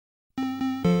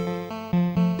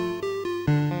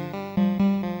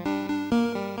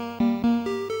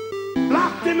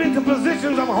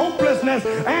hopelessness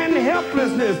and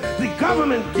helplessness. The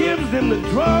government gives them the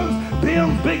drugs,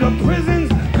 builds bigger prisons,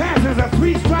 passes a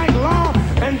 3-strike law,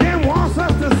 and then wants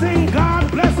us to sing God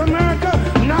Bless America.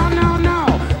 No, no, no.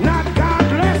 Not God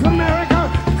Bless America.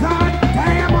 God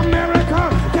damn America.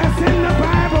 That's in the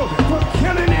Bible for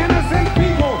killing innocent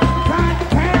people. God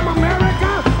damn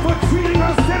America for treating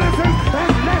us citizens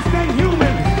as less than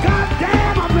human. God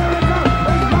damn America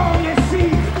as long as she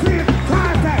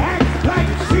tries to act like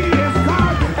she is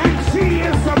God and she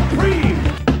is supreme.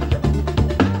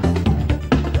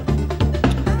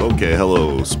 Okay,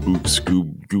 hello, spooks,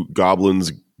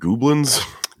 goblins, gooblins,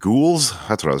 ghouls.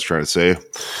 That's what I was trying to say.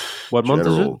 What month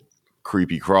is it?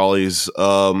 Creepy crawlies.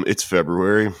 It's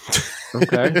February.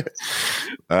 Okay.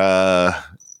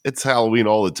 It's Halloween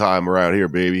all the time around here,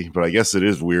 baby. But I guess it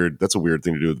is weird. That's a weird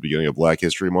thing to do at the beginning of Black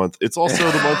History Month. It's also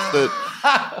the month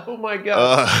that. Oh my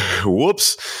god.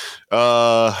 Whoops.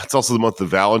 It's also the month that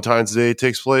Valentine's Day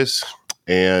takes place.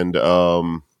 And is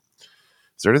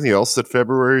there anything else that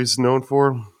February is known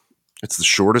for? It's the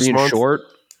shortest Being month. Short.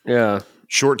 Yeah.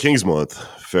 Short King's Month,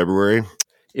 February.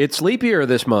 It's leap year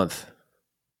this month.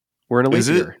 We're in a leap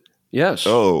year. Yes.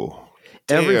 Oh.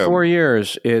 Every damn. 4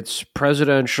 years, it's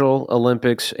presidential,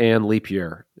 Olympics, and leap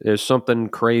year. There's something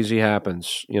crazy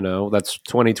happens. You know, that's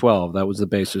 2012. That was the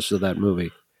basis of that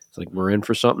movie. It's like, we're in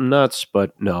for something nuts,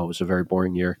 but no, it was a very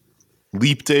boring year.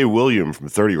 Leap Day William from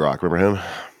 30 Rock. Remember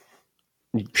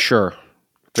him? Sure.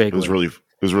 Vaguely.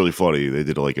 It was really funny. They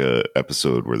did like a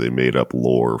episode where they made up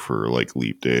lore for like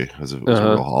Leap Day as if it was a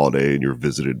real holiday, and you're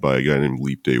visited by a guy named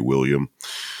Leap Day William.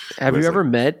 Have you ever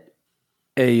met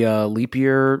a leap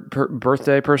year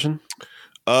birthday person?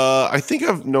 I think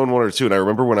I've known one or two, and I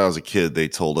remember when I was a kid, they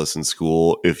told us in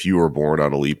school if you were born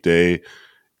on a leap day,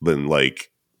 then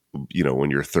like, you know, when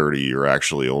you're 30, you're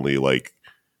actually only like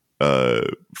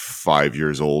 5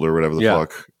 years old or whatever the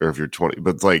fuck, or if you're 20,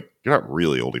 but it's like you're not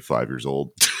really only 5 years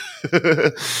old.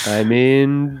 I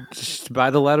mean, just by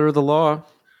the letter of the law,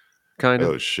 kind of.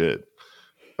 Oh shit.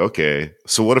 Okay,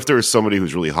 so what if there was somebody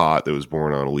who's really hot that was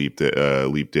born on a leap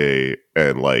day,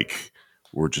 and like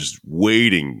we're just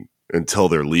waiting until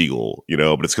they're legal, you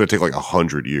know? But it's going to take like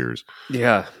 100 years.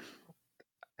 Yeah,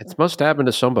 it must happen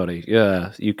to somebody.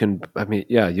 Yeah, you can. I mean,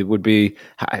 yeah, you would be.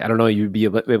 I don't know. You'd be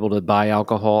able to buy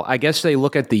alcohol. I guess they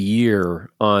look at the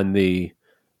year on the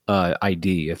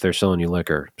ID if they're selling you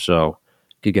liquor. So.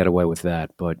 You get away with that,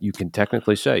 but you can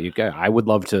technically say I would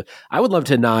love to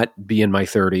not be in my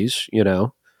 30s, you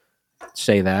know,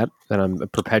 say that I'm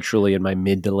perpetually in my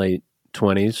mid to late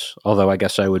 20s, although I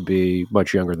guess I would be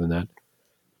much younger than that.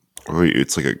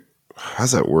 It's like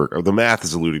how's that work? The math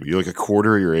is eluding me. You're like a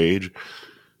quarter of your age.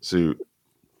 So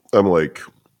I'm like,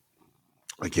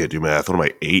 I can't do math. What am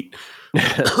I, 8?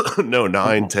 No,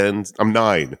 9, 10. I'm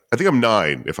 9. I think I'm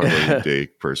 9 if I'm a leap day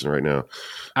person right now.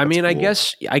 I mean, cool.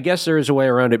 I guess there is a way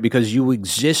around it because you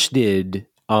existed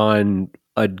on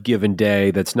a given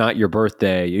day that's not your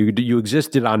birthday. You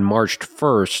existed on March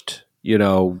 1st, you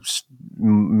know,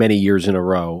 many years in a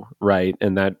row, right?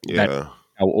 And that's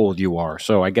how old you are.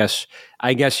 So I guess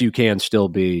you can still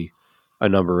be a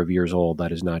number of years old.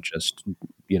 That is not just,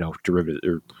 you know, derivative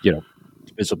or, you know,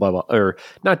 divisible or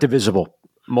not divisible.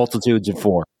 Multitudes of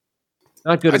 4.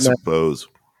 Not good. I suppose.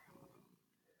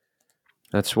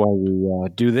 That's why we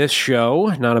do this show,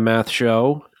 not a math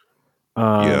show.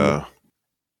 Yeah.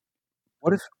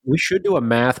 What if we should do a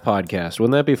math podcast?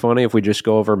 Wouldn't that be funny if we just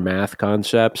go over math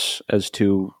concepts as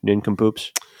two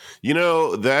nincompoops? You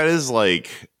know, that is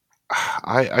like,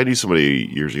 I knew somebody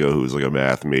years ago who was like a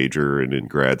math major and in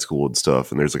grad school and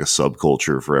stuff. And there's like a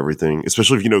subculture for everything,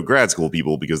 especially if you know grad school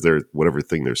people, because they're whatever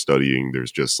thing they're studying,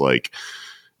 there's just like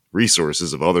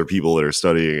resources of other people that are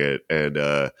studying it.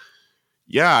 And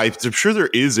yeah, I'm sure there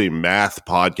is a math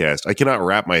podcast. I cannot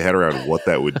wrap my head around what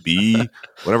that would be.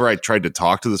 Whenever I tried to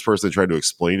talk to this person, they tried to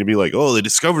explain to me like, oh, they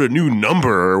discovered a new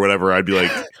number or whatever. I'd be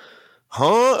like,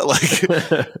 huh?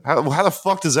 Like, how the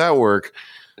fuck does that work?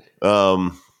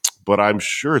 But I'm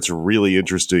sure it's really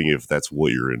interesting if that's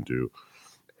what you're into.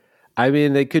 I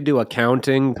mean, they could do a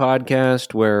counting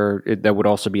podcast where that would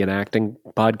also be an acting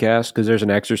podcast because there's an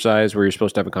exercise where you're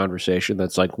supposed to have a conversation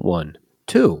that's like 1,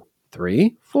 2,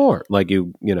 3, 4. Like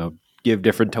you know, give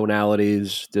different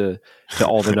tonalities to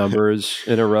all the numbers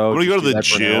in a row. When you go to the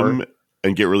gym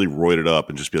and get really roided up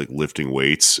and just be like lifting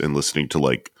weights and listening to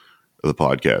like the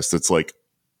podcast, it's like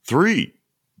 3.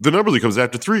 The number that comes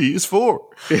after 3 is 4.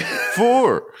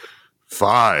 4.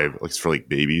 5, like it's for like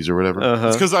babies or whatever.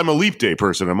 It's because I'm a leap day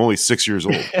person. I'm only 6 years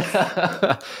old.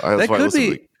 That could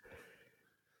be.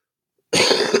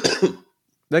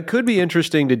 That could be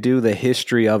interesting to do the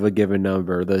history of a given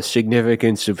number, the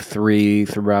significance of 3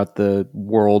 throughout the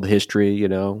world history, you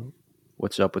know?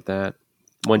 What's up with that?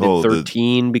 When did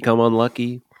 13 become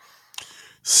unlucky?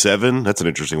 7, that's an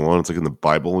interesting one. It's like in the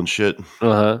Bible and shit.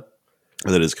 Uh-huh.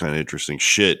 That is kind of interesting.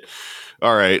 Shit.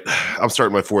 All right. I'm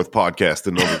starting my 4th podcast,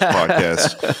 the Numbers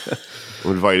Podcast.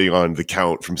 I'm inviting on the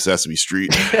Count from Sesame Street.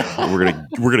 We're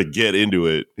gonna get into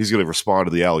it. He's gonna respond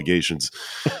to the allegations.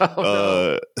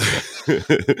 Oh, no.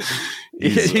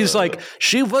 He's like,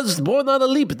 she was born on a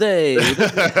leap day.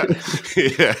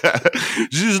 Yeah.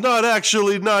 She's not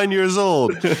actually 9 years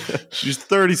old. She's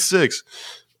 36.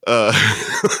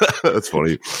 That's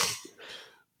funny.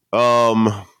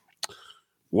 Well,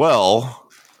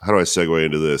 how do I segue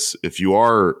into this? If you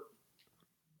are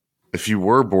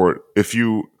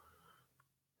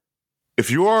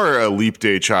a leap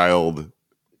day child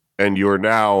and you're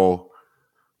now,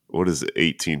 what is it,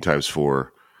 18 times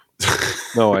 4?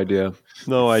 No idea.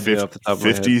 No idea off the top of my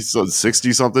head. 50,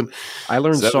 60 something? I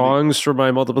learned 70? songs for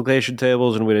my multiplication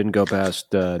tables and we didn't go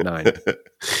past 9.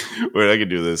 Wait, I can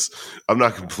do this. I'm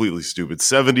not completely stupid.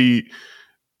 76?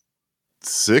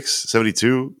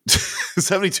 72?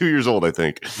 72 years old, I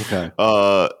think. Okay.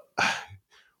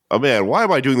 Oh man, why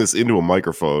am I doing this into a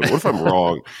microphone? What if I'm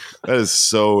wrong? That is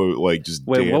so like just.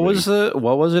 Wait, damning. what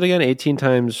was it again? 18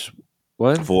 times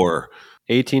what? 4.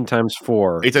 18 times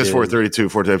 4. 8 times 4, 32.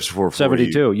 4 times 4, 40.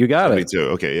 72. You got 72. It.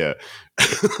 Okay, yeah.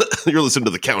 You're listening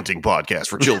to the Counting Podcast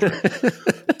for children.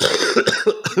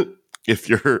 If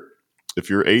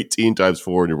you're 18 times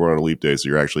 4 and you're born on a leap day, so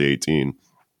you're actually 18,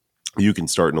 you can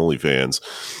start an OnlyFans,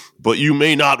 but you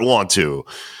may not want to.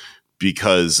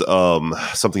 Because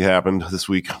something happened this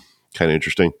week, kind of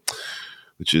interesting,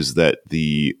 which is that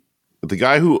the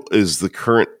guy who is the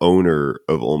current owner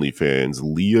of OnlyFans,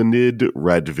 Leonid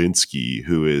Radvinsky,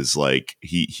 who is like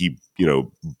he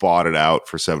bought it out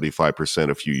for 75%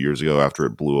 a few years ago after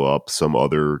it blew up. Some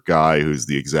other guy who's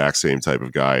the exact same type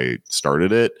of guy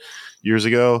started it years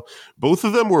ago. Both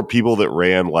of them were people that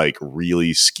ran like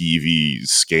really skeevy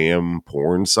scam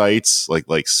porn sites,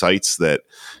 like sites that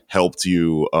helped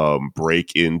you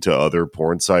break into other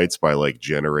porn sites by like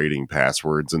generating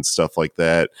passwords and stuff like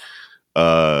that.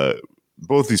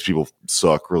 Both these people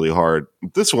suck really hard.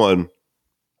 This one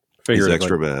is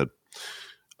extra bad.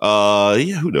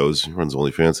 Yeah, who knows? He runs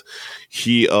OnlyFans.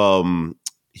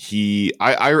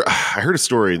 I heard a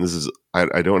story, and this is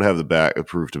I don't have the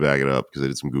proof to back it up because I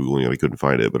did some Googling and I couldn't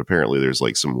find it. But apparently, there's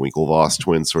like some Winklevoss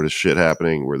twin sort of shit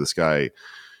happening where this guy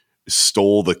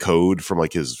stole the code from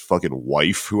like his fucking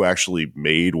wife, who actually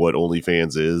made what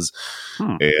OnlyFans is,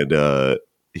 and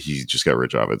he just got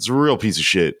rich off it. It's a real piece of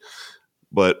shit.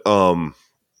 But believe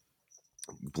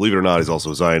it or not, he's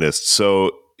also a Zionist. So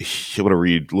I'm going to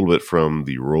read a little bit from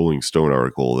the Rolling Stone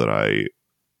article that I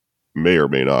may or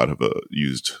may not have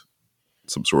used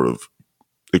some sort of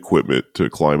equipment to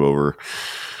climb over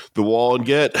the wall and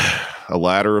get a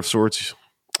ladder of sorts.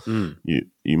 You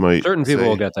might certain people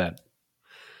will get that.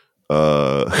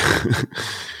 So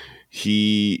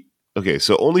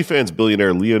OnlyFans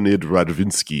billionaire Leonid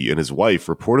Radvinsky and his wife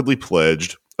reportedly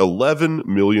pledged $11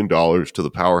 million to the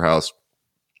powerhouse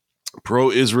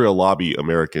pro-Israel lobby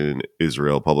American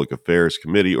Israel Public Affairs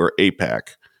Committee, or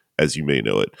AIPAC, as you may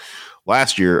know it.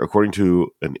 Last year, according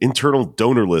to an internal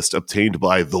donor list obtained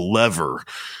by The Lever, I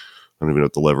don't even know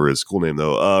what The Lever is. Cool name,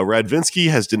 though. Radvinsky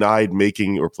has denied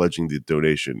making or pledging the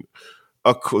donation.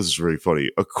 This is very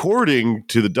funny. According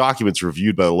to the documents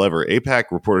reviewed by The Lever, AIPAC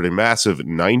reported a massive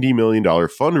 $90 million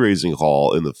fundraising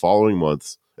haul in the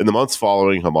months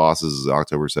following Hamas's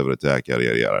October 7 attack, yada,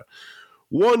 yada, yada.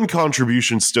 One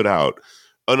contribution stood out.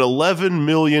 An $11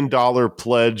 million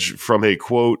pledge from a,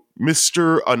 quote,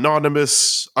 Mr.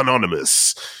 Anonymous,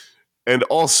 and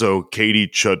also Katie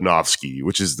Chudnovsky,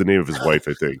 which is the name of his wife,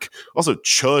 I think. Also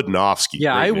Chudnovsky.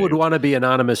 Yeah, I would want to be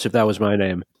anonymous if that was my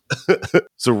name.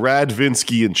 So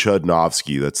Radvinsky and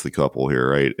Chudnovsky, that's the couple here,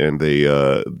 right? And they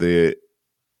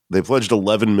pledged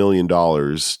 $11 million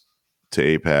to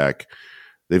AIPAC.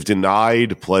 They've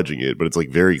denied pledging it, but it's like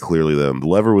very clearly them. The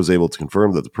Lever was able to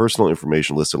confirm that the personal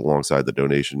information listed alongside the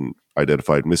donation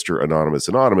identified Mr. Anonymous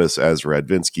as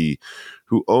Radvinsky,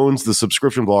 who owns the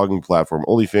subscription blogging platform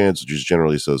OnlyFans, which is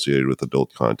generally associated with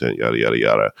adult content, yada, yada,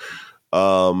 yada.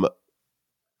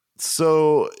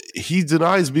 So he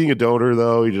denies being a donor,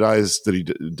 though. He denies that he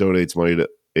donates money to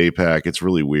AIPAC. It's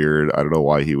really weird. I don't know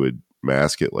why he would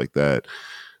mask it like that.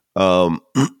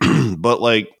 But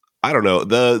like, I don't know.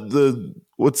 The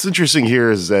what's interesting here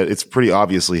is that it's pretty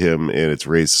obviously him, and it's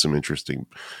raised some interesting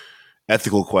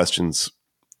ethical questions,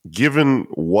 given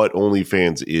what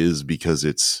OnlyFans is, because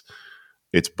it's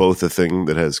both a thing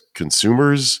that has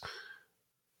consumers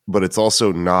but it's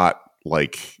also not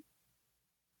like,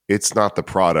 it's not the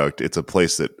product. It's a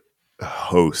place that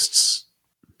hosts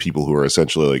people who are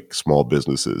essentially like small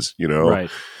businesses, you know?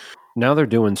 Right. Now they're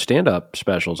doing stand-up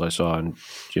specials I saw on,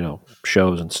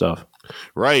 shows and stuff.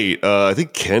 Right. I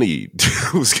think Kenny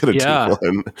was going to do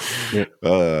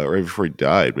one right before he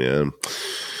died, man.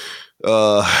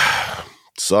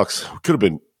 Sucks. Could have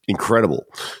been incredible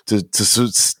to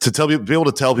tell be able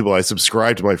to tell people I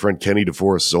subscribed to my friend Kenny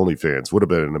DeForest's OnlyFans. Would have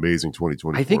been an amazing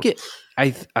 2020. I think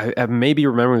I may be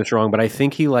remembering this wrong, but I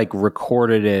think he like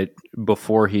recorded it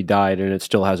before he died, and it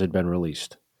still hasn't been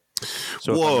released.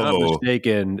 So if I'm not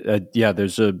mistaken,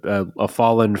 there's a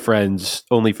fallen friend's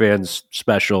OnlyFans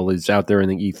special is out there in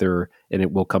the ether, and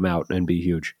it will come out and be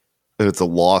huge. And it's a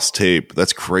lost tape.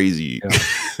 That's crazy. Yeah.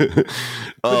 Could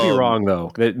be wrong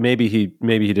though. Maybe he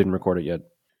didn't record it yet.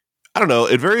 I don't know.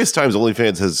 At various times,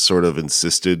 OnlyFans has sort of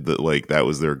insisted that like that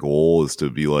was their goal, is to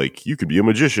be like, you could be a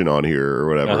magician on here or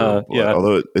whatever.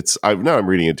 Although I'm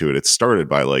reading into it. It started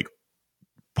by like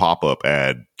pop-up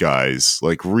ad guys,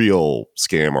 like real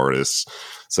scam artists.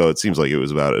 So it seems like it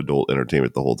was about adult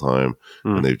entertainment the whole time,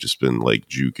 and they've just been like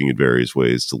juking in various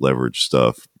ways to leverage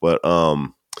stuff. But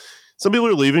some people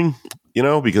are leaving,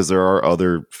 because there are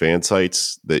other fan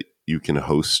sites that you can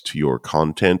host your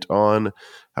content on.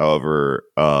 However,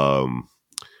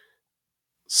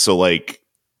 so like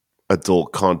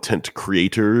adult content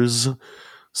creators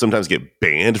sometimes get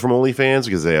banned from OnlyFans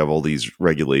because they have all these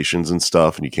regulations and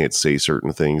stuff, and you can't say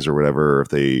certain things or whatever. If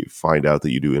they find out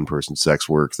that you do in-person sex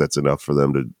work, that's enough for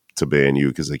them to ban you,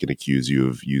 because they can accuse you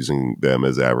of using them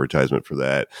as advertisement for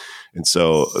that. And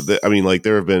so,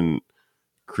 there have been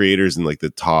creators in like the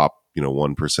top,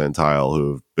 1 percentile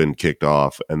who have been kicked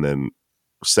off and then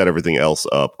set everything else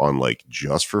up on like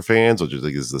just for fans, which I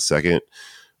think is the second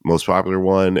most popular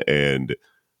one, and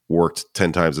worked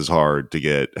 10 times as hard to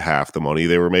get half the money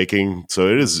they were making. So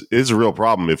it is a real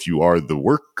problem if you are the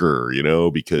worker,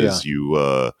 because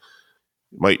you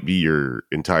might be your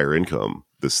entire income,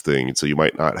 this thing. And so you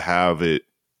might not have it.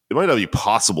 It might not be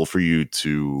possible for you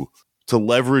to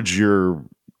leverage your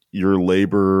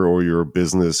labor or your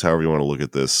business, however you want to look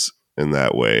at this, in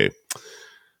that way.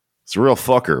 It's a real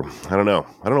fucker. I don't know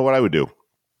what I would do.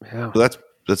 Yeah. But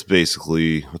that's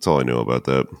all I know about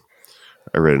that.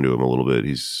 I read into him a little bit.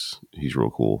 He's real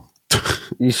cool.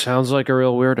 He sounds like a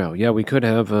real weirdo. Yeah, we could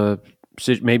have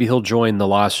maybe he'll join the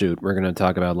lawsuit we're going to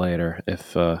talk about later.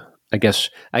 If I guess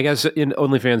in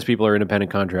OnlyFans people are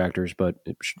independent contractors, but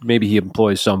maybe he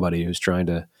employs somebody who's trying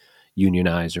to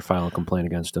unionize or file a complaint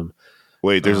against him.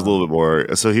 Wait, there's a little bit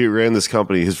more. So he ran this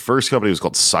company. His first company was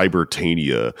called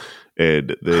Cybertania,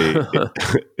 and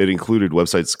it included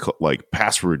websites like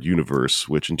Password Universe,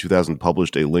 which in 2000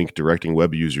 published a link directing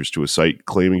web users to a site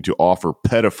claiming to offer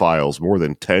pedophiles more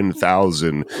than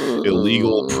 10,000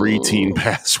 illegal preteen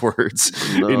passwords.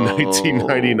 No. In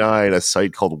 1999, a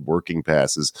site called Working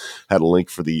Passes had a link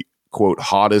for the, quote,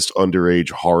 hottest underage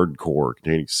hardcore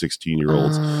containing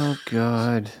 16-year-olds. Oh,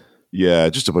 God. Yeah,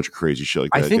 just a bunch of crazy shit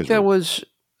like that. I think that was,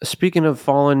 speaking of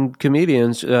fallen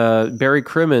comedians, Barry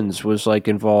Crimmins was like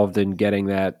involved in getting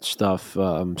that stuff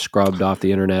scrubbed off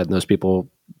the internet, and those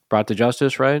people brought to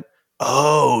justice, right?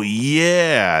 Oh,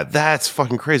 yeah. That's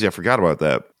fucking crazy. I forgot about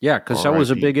that. Yeah, because that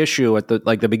was a big issue at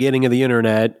the beginning of the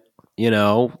internet.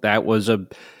 That was a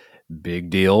big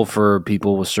deal for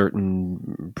people with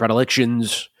certain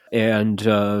predilections. And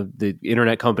the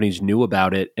internet companies knew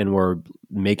about it and were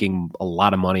making a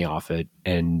lot of money off it,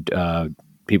 and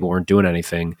people weren't doing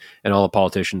anything. And all the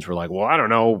politicians were like, "Well, I don't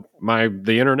know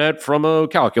the internet from a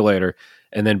calculator."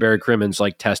 And then Barry Crimmins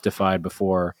like testified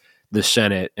before the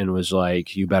Senate and was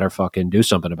like, "You better fucking do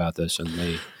something about this." And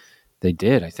they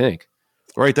did, I think.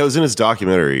 Right, that was in his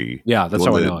documentary. Yeah, that's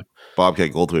how I know it.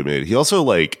 Bobcat Goldthwait made. He also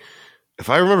if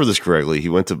I remember this correctly, he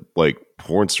went to like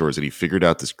porn stores and he figured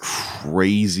out this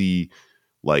crazy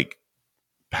like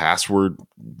password,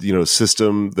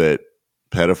 system that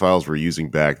pedophiles were using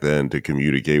back then to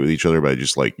communicate with each other by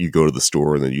just like, you go to the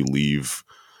store and then you leave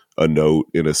a note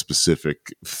in a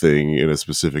specific thing in a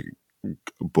specific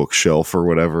bookshelf or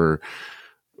whatever,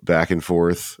 back and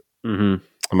forth. Mm-hmm.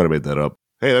 I might have made that up.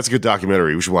 Hey, that's a good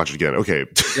documentary. We should watch it again. Okay.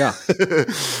 Yeah.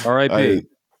 R.I.P.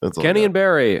 Kenny and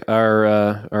Barry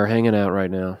are hanging out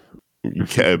right now.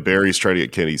 Barry's trying to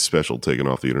get Kenny's special taken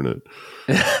off the internet.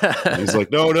 He's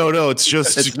like, no, it's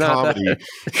just comedy.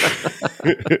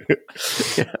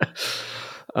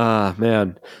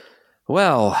 Man.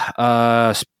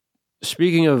 Well,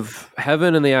 speaking of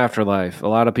heaven and the afterlife, a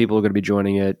lot of people are going to be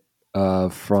joining it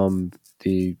from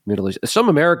the Middle East. Some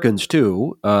Americans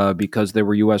too, because there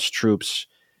were U.S. troops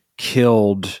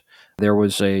killed. There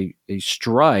was a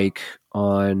strike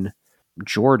on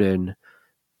Jordan,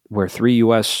 where 3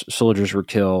 U.S. soldiers were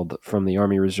killed from the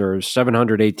Army Reserves,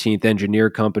 718th Engineer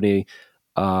Company.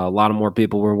 A lot of more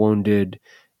people were wounded,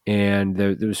 and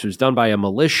this was done by a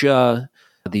militia.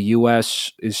 The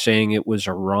U.S. is saying it was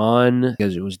Iran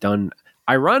because it was done,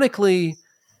 ironically,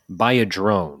 by a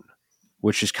drone,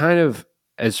 which is kind of,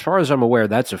 as far as I'm aware,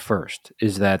 that's a first,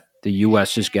 is that the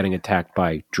U.S. is getting attacked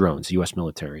by drones, the U.S.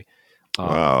 military.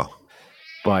 Wow.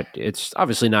 But it's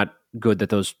obviously not good that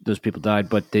those people died.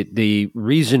 But the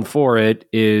reason for it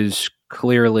is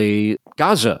clearly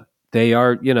Gaza. They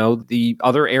are, the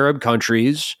other Arab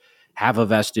countries have a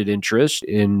vested interest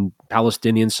in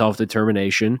Palestinian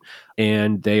self-determination,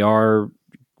 and they are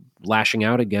lashing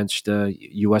out against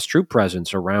U.S. troop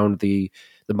presence around the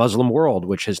Muslim world,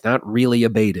 which has not really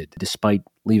abated despite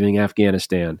leaving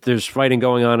Afghanistan. There's fighting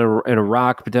going on in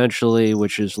Iraq potentially,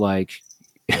 which is like,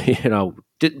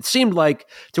 it seemed like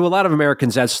to a lot of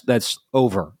Americans that's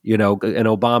over, and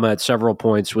Obama at several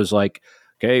points was like,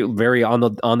 okay, very on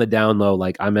the down low,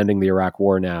 like, I'm ending the Iraq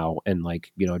war now, and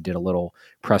did a little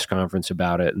press conference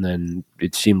about it, and then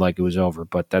it seemed like it was over.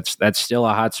 But that's still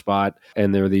a hot spot,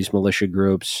 and there are these militia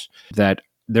groups that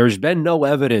there's been no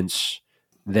evidence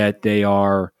that they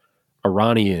are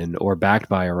Iranian or backed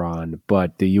by Iran,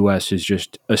 but the U.S. is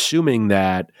just assuming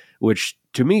that, which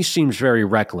to me seems very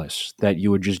reckless that you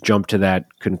would just jump to that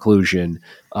conclusion.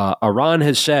 Iran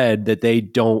has said that they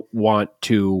don't want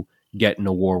to get in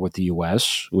a war with the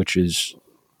U.S., which is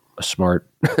a smart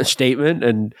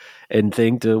statement and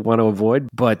thing to want to avoid.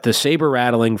 But the saber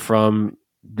rattling from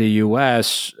the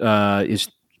U.S.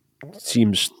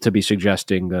 seems to be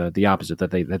suggesting the opposite,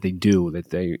 that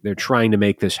they're trying to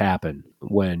make this happen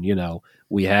when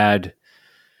we had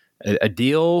a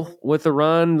deal with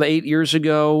Iran 8 years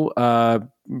ago,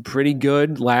 pretty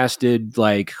good, lasted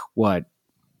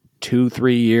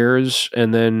 2-3 years,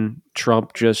 and then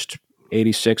Trump just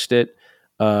 86'd it,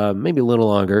 maybe a little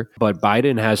longer. But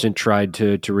Biden hasn't tried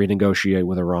to renegotiate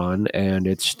with Iran, and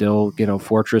it's still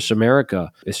Fortress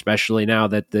America, especially now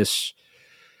that this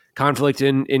conflict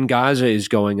in Gaza is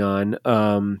going on.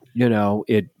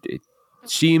 It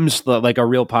seems like a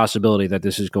real possibility that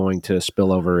this is going to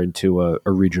spill over into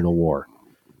a regional war,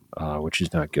 which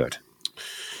is not good.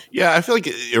 Yeah, I feel like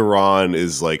Iran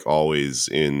is always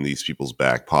in these people's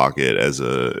back pocket as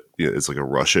it's like a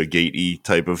Russia gatey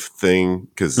type of thing,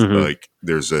 because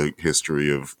there's a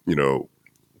history of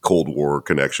Cold War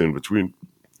connection between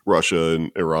Russia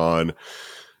and Iran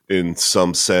in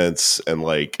some sense, and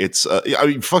it's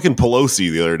fucking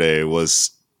Pelosi the other day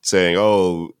was saying,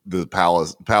 oh, the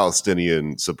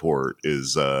Palestinian support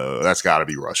is that's got to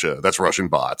be Russia. That's Russian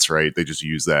bots, right? They just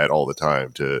use that all the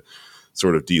time to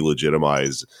sort of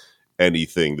delegitimize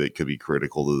anything that could be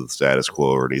critical to the status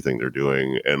quo or anything they're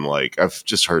doing. And I've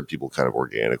just heard people kind of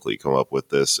organically come up with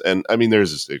this. And I mean,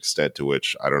 there's an extent to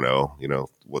which I don't know,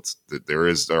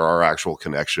 there are actual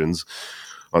connections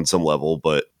on some level,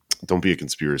 but don't be a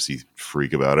conspiracy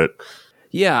freak about it.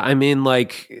 Yeah, I mean,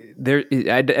 there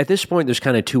at this point, there's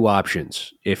kind of two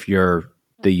options. If you're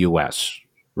the U.S.,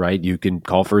 right, you can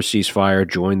call for a ceasefire,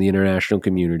 join the international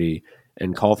community,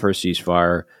 and call for a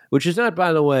ceasefire, which is not,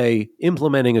 by the way,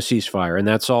 implementing a ceasefire. And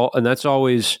that's all. And that's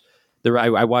always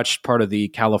I watched part of the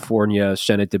California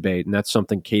Senate debate, and that's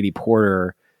something Katie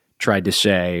Porter tried to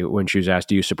say when she was asked,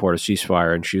 "Do you support a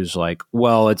ceasefire?" And she was like,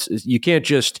 "Well, you can't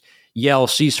just yell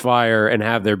ceasefire and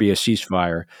have there be a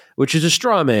ceasefire," which is a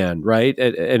straw man, right?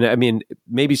 And I mean,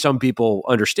 maybe some people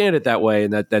understand it that way,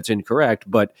 and that's incorrect.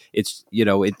 But it's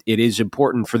it is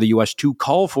important for the U.S. to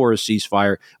call for a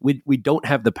ceasefire. We don't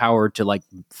have the power to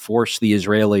force the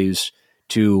Israelis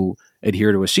to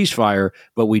adhere to a ceasefire,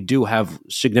 but we do have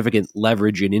significant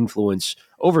leverage and influence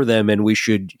over them, and we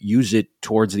should use it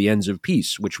towards the ends of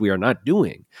peace, which we are not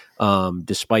doing,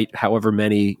 despite however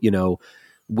many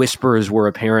whispers were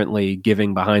apparently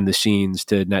giving behind the scenes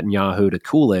to Netanyahu to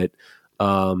cool it.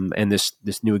 And this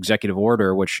new executive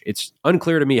order, which it's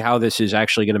unclear to me how this is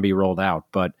actually going to be rolled out,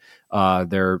 but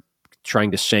they're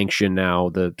trying to sanction now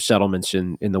the settlements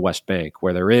in the West Bank,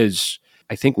 where there is,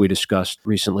 I think we discussed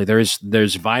recently,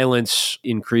 there's violence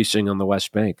increasing on the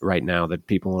West Bank right now that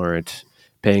people aren't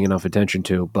paying enough attention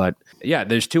to. But yeah,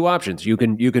 there's two options. You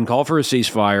can call for a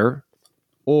ceasefire,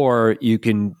 or you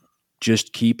can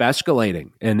just keep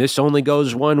escalating. And this only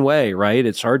goes one way, right?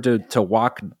 It's hard to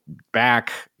walk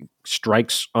back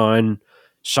strikes on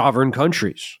sovereign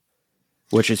countries,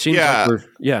 which it seems like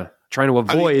we're trying to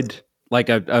avoid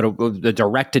a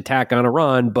direct attack on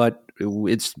Iran, but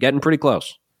it's getting pretty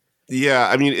close. Yeah,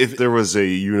 I mean, if there was a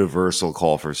universal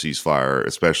call for ceasefire,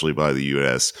 especially by the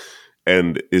U.S.,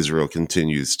 and Israel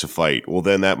continues to fight, well,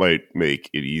 then that might make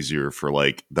it easier for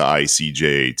like the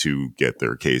ICJ to get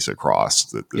their case across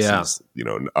that this is,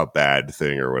 a bad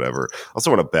thing or whatever. I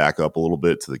also want to back up a little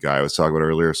bit to the guy I was talking about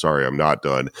earlier. Sorry, I'm not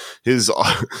done. His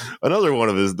another one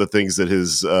of the things that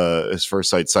his first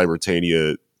site,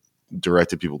 Cybertania,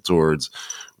 directed people towards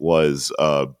was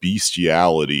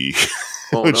bestiality.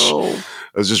 Oh, which no.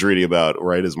 I was just reading about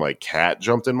right as my cat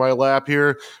jumped in my lap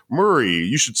here. Murray,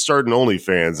 you should start an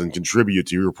OnlyFans and contribute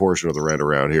to your portion of the rent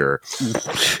around here.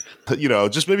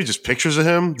 Just pictures of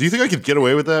him. Do you think I could get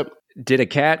away with that? Did a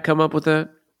cat come up with that?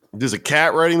 There's a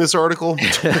cat writing this article.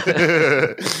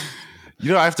 I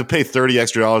have to pay $30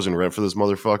 extra in rent for this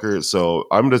motherfucker. So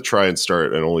I'm going to try and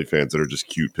start an OnlyFans that are just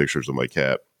cute pictures of my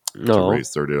cat to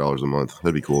raise $30 a month.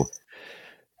 That'd be cool.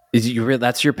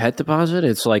 That's your pet deposit?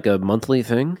 It's like a monthly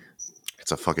thing?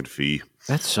 It's a fucking fee.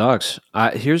 That sucks.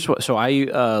 So I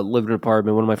lived in an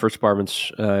apartment. One of my first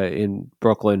apartments in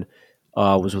Brooklyn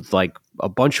was with like a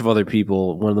bunch of other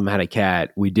people. One of them had a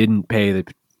cat. We didn't pay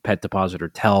the pet deposit or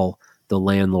tell the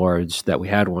landlords that we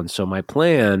had one. So my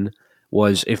plan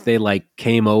was if they like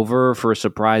came over for a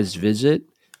surprise visit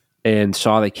and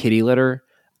saw the kitty litter,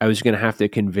 I was going to have to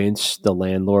convince the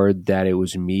landlord that it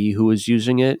was me who was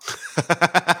using it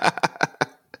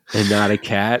and not a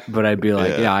cat. But I'd be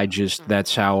like,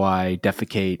 that's how I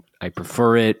defecate. I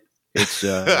prefer it. It's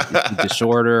a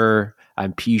disorder.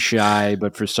 I'm pee shy,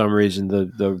 but for some reason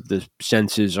the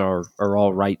senses are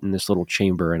all right in this little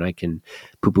chamber and I can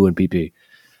poo poo and pee pee.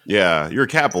 Yeah, you're a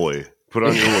cat boy. Put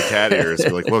on your little cat ears. Be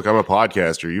like, look, I'm a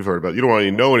podcaster. You've heard about it. You don't want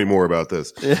to know any more about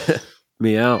this.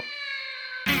 Meow.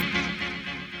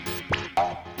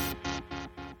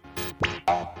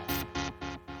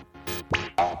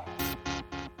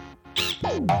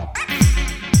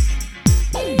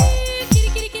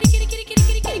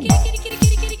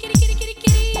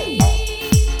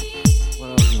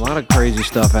 A lot of crazy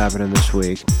stuff happening this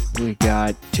week. We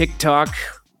got TikTok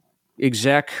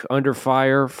exec under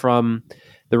fire from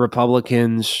the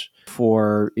Republicans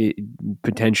for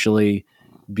potentially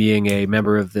being a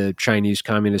member of the Chinese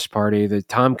Communist Party. The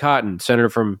Tom Cotton, senator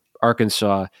from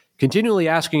Arkansas, continually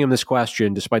asking him this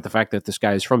question, despite the fact that this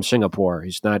guy is from Singapore.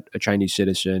 He's not a Chinese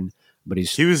citizen, but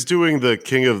he was doing the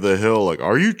King of the Hill, like,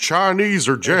 are you Chinese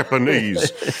or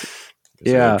Japanese?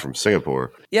 Yeah, from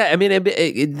Singapore. Yeah, I mean,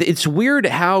 it's weird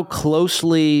how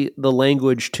closely the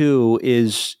language too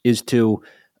is to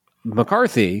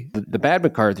McCarthy, the bad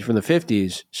McCarthy from the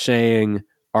 50s, saying,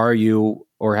 "Are you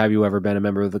or have you ever been a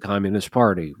member of the Communist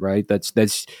Party?" Right?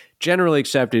 That's generally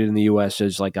accepted in the U.S.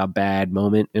 as like a bad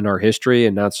moment in our history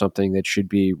and not something that should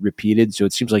be repeated. So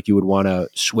it seems like you would want to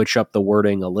switch up the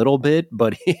wording a little bit,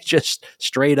 but he just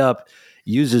straight up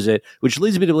uses it, which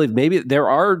leads me to believe maybe there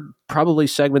are probably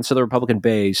segments of the Republican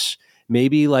base,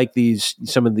 maybe like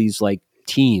some of these like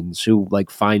teens who like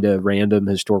find a random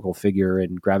historical figure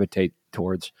and gravitate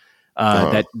towards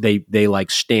that they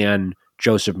like stan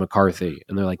Joseph McCarthy,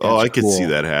 and they're like, I could cool. See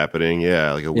that happening.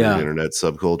 Yeah, like a weird internet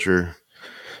subculture.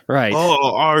 Right.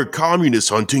 Oh, our communist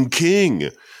hunting king.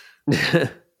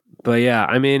 But yeah,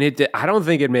 I mean, I don't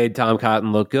think it made Tom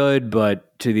Cotton look good,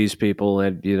 but to these people,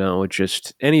 and it's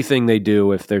just anything they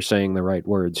do, if they're saying the right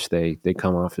words, they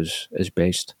come off as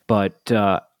based. But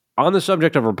on the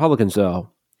subject of Republicans, though,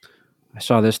 I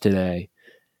saw this today.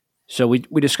 So we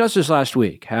discussed this last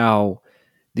week, how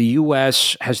the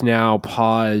U.S. has now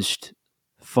paused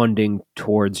funding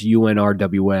towards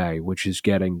UNRWA, which is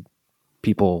getting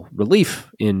people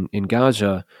relief in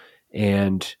Gaza,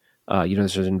 and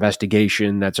there's an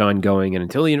investigation that's ongoing, and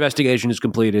until the investigation is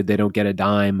completed, they don't get a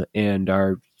dime and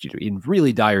are in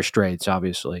really dire straits,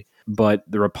 obviously. But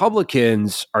the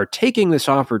Republicans are taking this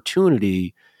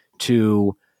opportunity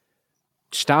to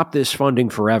stop this funding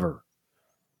forever.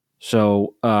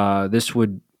 So this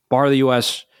would bar the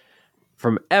U.S.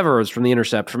 from The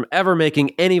Intercept, from ever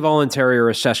making any voluntary or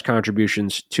assessed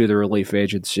contributions to the relief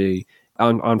agency.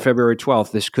 On February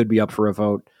 12th, this could be up for a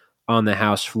vote on the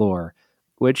House floor.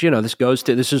 Which,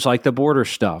 this is like the border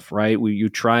stuff, right? You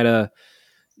try to,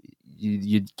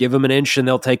 you give them an inch and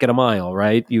they'll take it a mile,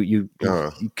 right? You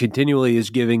continually is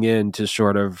giving in to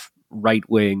sort of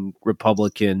right-wing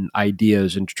Republican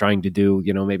ideas and trying to do,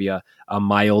 maybe a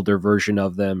milder version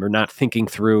of them, or not thinking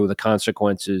through the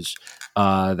consequences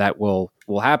that will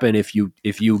happen if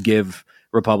you give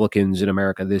Republicans in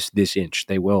America this inch.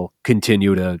 They will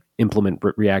continue to implement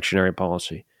reactionary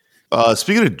policy.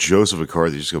 Speaking of Joseph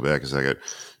McCarthy, just go back a second.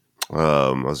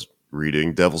 I was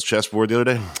reading Devil's Chessboard the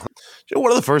other day.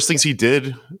 One of the first things he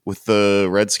did with the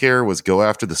Red Scare was go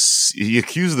after he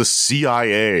accused the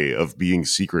CIA of being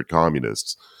secret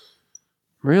communists.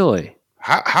 Really?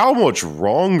 how much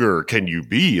wronger can you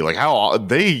be? Like, how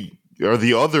they are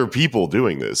the other people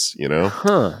doing this, you know?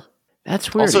 Huh.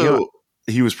 That's weird. Also,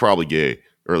 he was probably gay,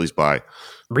 or at least bi.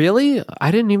 Really?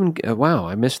 I didn't even. Wow,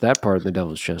 I missed that part of the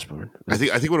Devil's Chessboard. I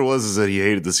think what it was is that he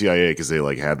hated the CIA because they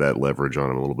like had that leverage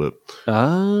on him a little bit.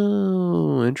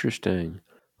 Oh, interesting.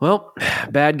 Well,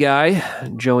 bad guy,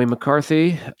 Joey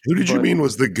McCarthy. Who did you mean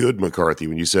was the good McCarthy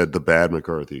when you said the bad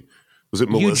McCarthy? Was it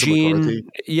Melissa McCarthy?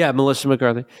 Yeah, Melissa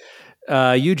McCarthy.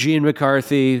 Eugene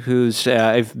McCarthy, who's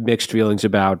I've mixed feelings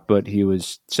about, but he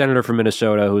was senator from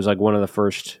Minnesota, who was like one of the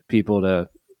first people to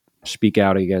speak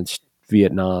out against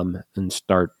Vietnam and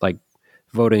start like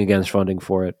voting against funding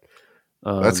for it.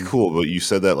 That's cool, but you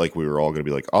said that like we were all going to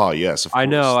be like, oh, yes, of course. I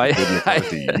know.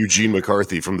 McCarthy, Eugene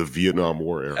McCarthy from the Vietnam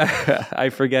War era. I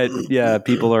forget. Yeah,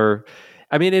 people are.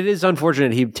 I mean, it is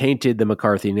unfortunate he tainted the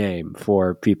McCarthy name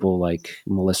for people like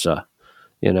Melissa,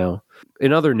 you know.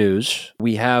 In other news,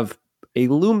 we have a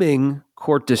looming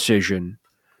court decision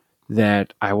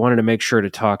that I wanted to make sure to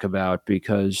talk about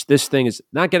because this thing is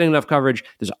not getting enough coverage.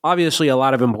 There's obviously a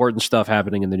lot of important stuff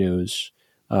happening in the news,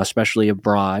 especially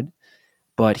abroad.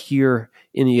 But here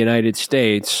in the United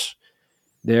States,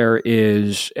 there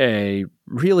is a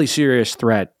really serious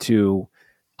threat to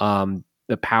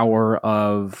the power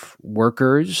of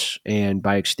workers and,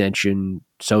 by extension,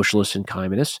 socialists and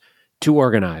communists to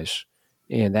organize.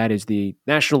 And that is the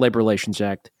National Labor Relations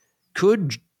Act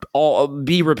could all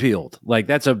be repealed. Like,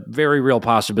 that's a very real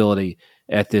possibility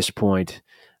at this point.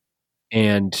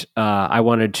 And I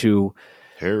wanted to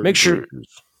make sure.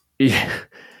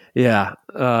 Yeah.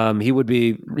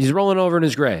 He's rolling over in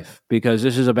his grave because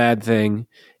this is a bad thing.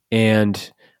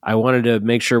 And I wanted to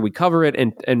make sure we cover it.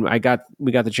 And we got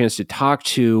the chance to talk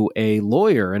to a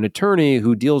lawyer, an attorney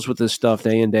who deals with this stuff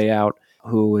day in, day out,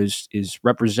 who is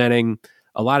representing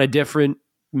a lot of different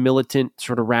militant,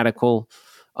 sort of radical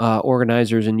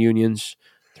organizers and unions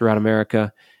throughout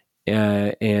America. We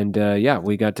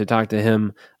got to talk to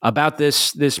him about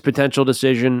this potential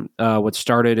decision, what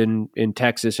started in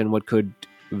Texas and what could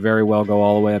very well go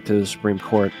all the way up to the Supreme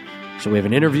Court. So we have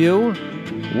an interview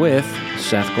with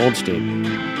Seth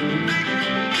Goldstein.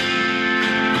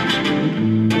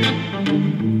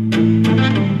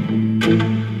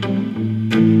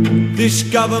 This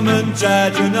government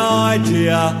had an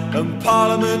idea and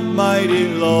Parliament made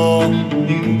it law.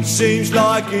 It seems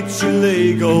like it's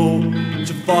illegal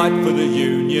to fight for the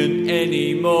union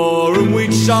anymore. And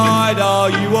which side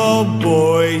are you on,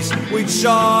 boys? Which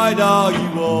side are you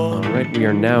on? All right, we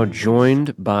are now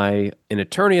joined by an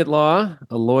attorney at law,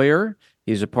 a lawyer.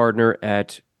 He's a partner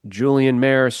at Julian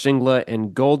Mayer, Singla,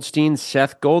 and Goldstein.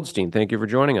 Seth Goldstein, thank you for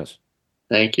joining us.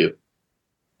 Thank you.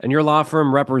 And your law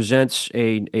firm represents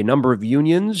a number of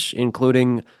unions,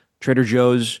 including Trader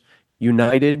Joe's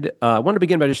United. I want to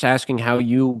begin by just asking how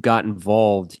you got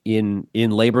involved in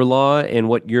labor law and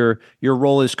what your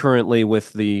role is currently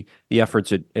with the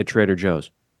efforts at Trader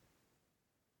Joe's.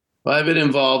 Well, I've been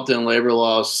involved in labor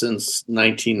law since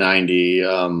 1990.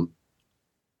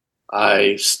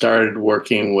 I started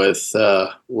working with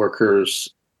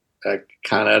workers at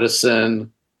Con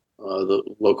Edison, the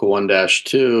Local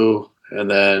 1-2, and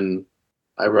then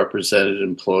I represented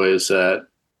employees at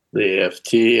the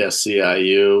AFT,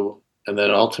 SCIU, and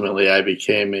then ultimately I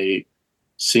became a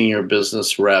senior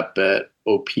business rep at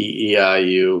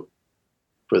OPEIU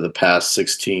for the past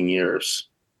 16 years.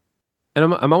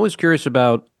 And I'm always curious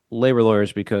about labor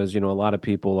lawyers because, a lot of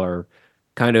people are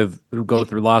kind of who go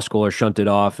through law school are shunted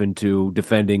off into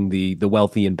defending the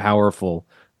wealthy and powerful.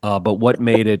 But what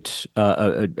made it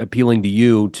appealing to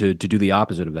you to do the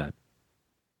opposite of that?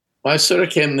 Well, I sort of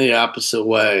came the opposite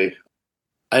way.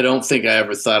 I don't think I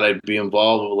ever thought I'd be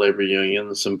involved with labor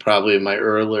unions, and probably in my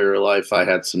earlier life I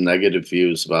had some negative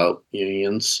views about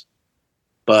unions.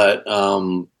 But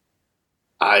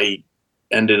I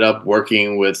ended up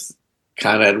working with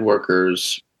Con Ed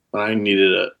workers when I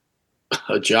needed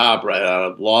a job right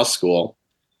out of law school.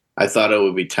 I thought it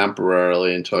would be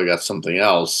temporarily until I got something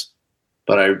else.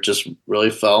 But I just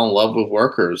really fell in love with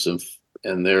workers and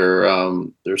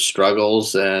their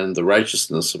struggles and the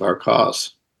righteousness of our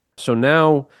cause. So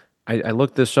now I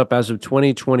looked this up. As of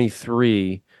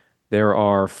 2023, there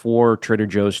are 4 Trader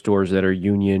Joe's stores that are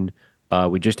union.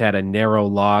 We just had a narrow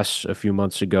loss a few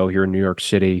months ago here in New York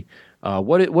City.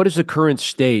 What is the current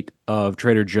state of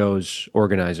Trader Joe's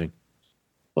organizing?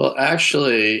 Well,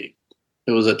 actually,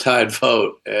 it was a tied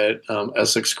vote at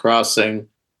Essex Crossing,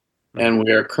 and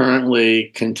we are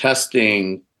currently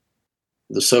contesting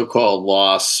the so-called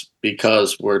loss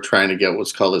because we're trying to get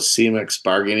what's called a CMEX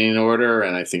bargaining order,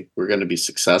 and I think we're going to be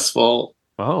successful.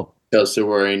 Oh. Because there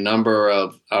were a number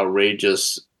of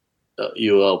outrageous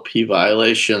ULP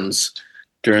violations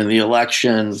during the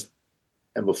election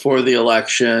and before the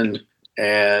election,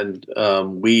 and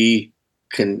we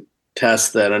can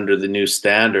test that under the new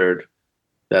standard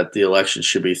that the election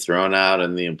should be thrown out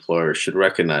and the employer should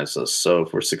recognize us. So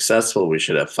if we're successful, we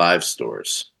should have 5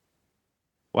 stores.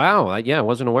 Wow. I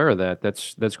wasn't aware of that.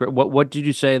 That's great. What did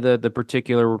you say the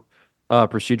particular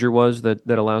procedure was that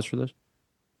allows for this?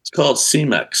 It's called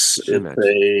CMEX. CMEX.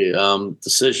 It's a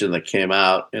decision that came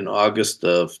out in August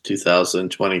of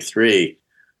 2023,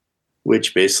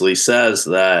 which basically says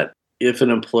that if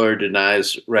an employer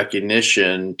denies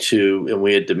recognition and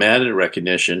we had demanded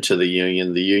recognition to the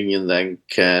union then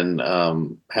can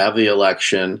have the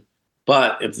election.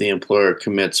 But if the employer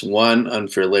commits one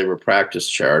unfair labor practice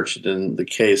charge, in the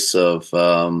case of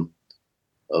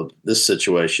this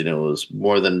situation, it was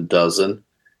more than a dozen,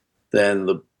 then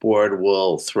the board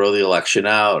will throw the election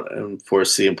out and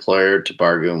force the employer to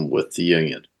bargain with the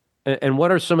union. And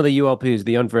what are some of the ULPs,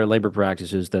 the unfair labor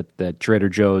practices that Trader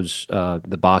Joe's,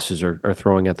 the bosses are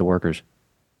throwing at the workers?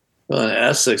 Well, in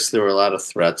Essex, there were a lot of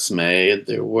threats made.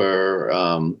 There were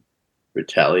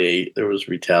there was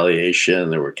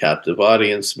retaliation. There were captive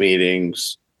audience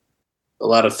meetings, a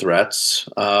lot of threats.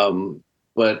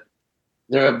 But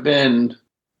there have been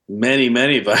many,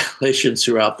 many violations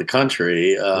throughout the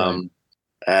country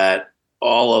at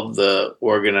all of the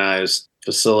organized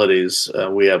facilities.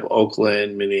 We have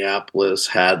Oakland, Minneapolis,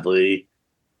 Hadley,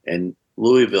 and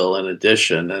Louisville in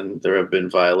addition. And there have been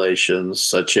violations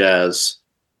such as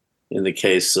in the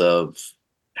case of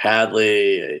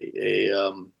Hadley,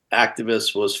 a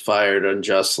activist was fired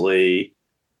unjustly.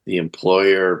 The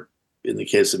employer, in the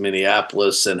case of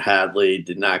Minneapolis and Hadley,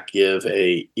 did not give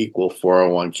a equal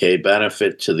 401k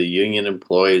benefit to the union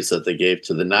employees that they gave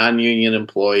to the non-union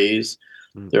employees.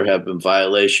 There have been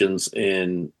violations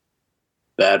in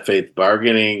bad faith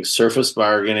bargaining, surface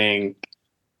bargaining,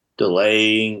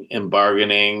 delaying and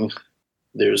bargaining.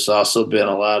 There's also been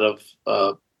a lot of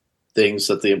things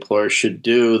that the employer should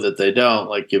do that they don't,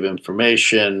 like give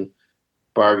information,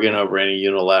 bargain over any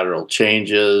unilateral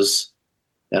changes,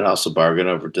 and also bargain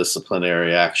over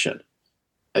disciplinary action.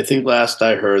 I think last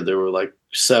I heard there were like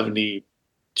 70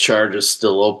 charges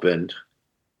still opened,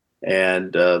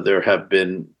 and there have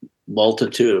been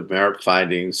multitude of merit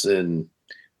findings in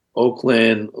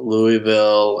Oakland,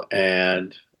 Louisville,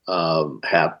 and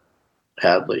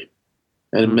Hadley,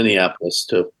 and Minneapolis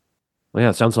too. Well, yeah,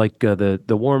 it sounds like the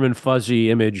warm and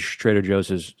fuzzy image Trader Joe's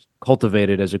has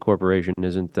cultivated as a corporation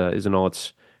isn't all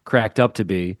it's cracked up to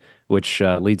be, which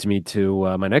leads me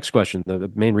to my next question.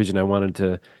 The main reason I wanted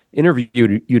to interview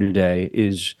you today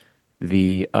is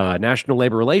the National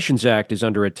Labor Relations Act is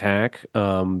under attack.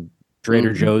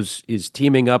 Trader Joe's is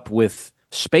teaming up with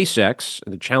SpaceX,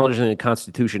 challenging the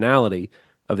constitutionality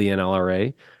of the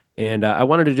NLRA. And I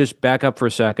wanted to just back up for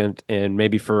a second, and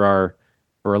maybe for our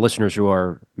listeners who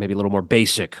are maybe a little more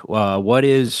basic, what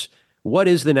is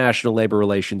the National Labor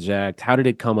Relations Act? How did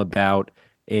it come about?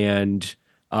 And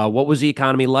what was the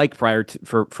economy like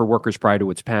for workers prior to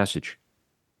its passage?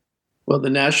 Well, the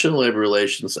National Labor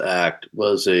Relations Act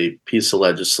was a piece of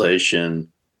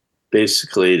legislation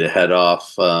basically to head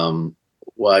off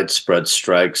widespread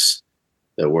strikes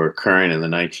that were occurring in the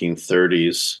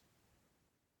 1930s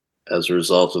as a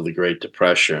result of the Great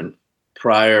Depression.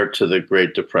 Prior to the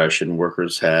Great Depression,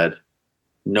 workers had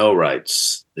no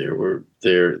rights. If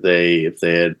they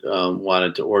had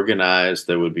wanted to organize,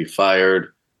 they would be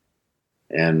fired.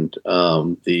 And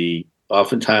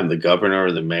oftentimes the governor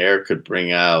or the mayor could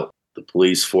bring out the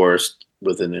police force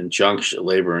with an injunction,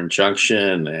 labor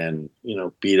injunction, and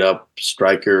beat up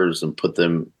strikers and put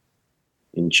them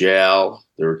in jail.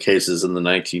 There were cases in the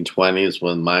 1920s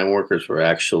when mine workers were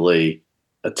actually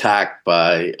attacked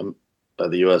by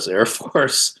the U.S. Air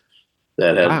Force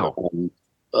that had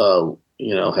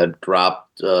had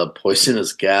dropped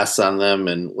poisonous gas on them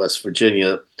in West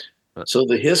Virginia. So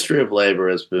the history of labor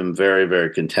has been very,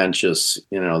 very contentious.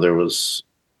 There was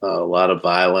a lot of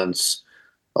violence.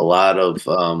 A lot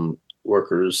of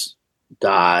workers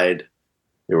died.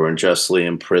 They were unjustly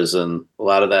imprisoned. A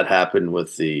lot of that happened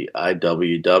with the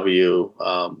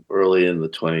IWW early in the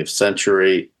 20th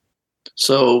century.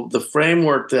 So the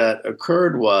framework that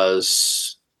occurred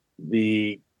was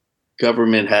the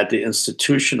government had to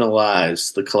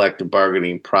institutionalize the collective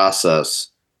bargaining process,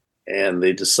 and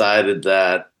they decided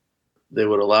that they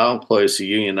would allow employees to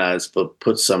unionize, but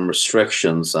put some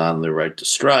restrictions on their right to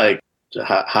strike, to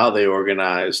how they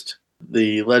organized.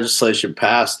 The legislation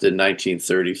passed in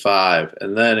 1935,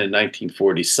 and then in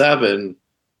 1947,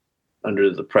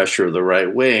 under the pressure of the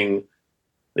right wing,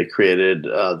 they created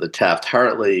the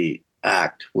Taft-Hartley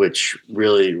Act, which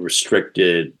really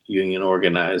restricted union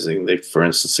organizing. For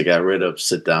instance, they got rid of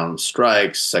sit-down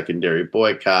strikes, secondary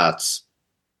boycotts,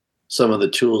 some of the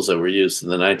tools that were used in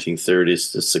the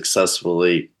 1930s to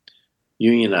successfully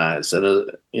unionize,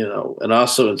 and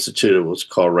also instituted what's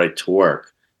called right to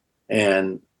work.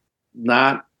 And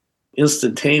not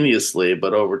instantaneously,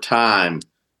 but over time,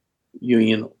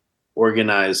 union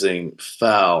organizing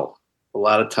fell a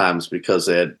lot of times because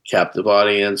they had captive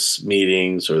audience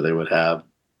meetings, or they would have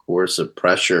coercive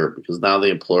pressure because now the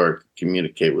employer could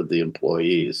communicate with the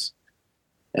employees.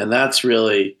 And that's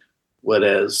really what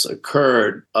has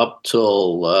occurred up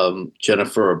till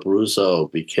Jennifer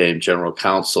Abruzzo became general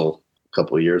counsel a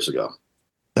couple of years ago.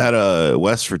 That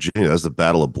West Virginia, that was the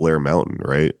Battle of Blair Mountain,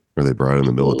 right? Where they brought in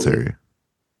the military.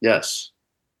 Yes.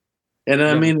 And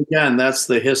I mean, again, that's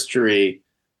the history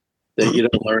that you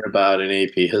don't learn about in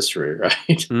AP history, right?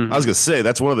 I was going to say,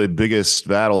 that's one of the biggest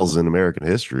battles in American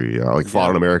history, fought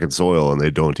on American soil, and they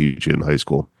don't teach it in high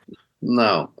school.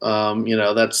 No. I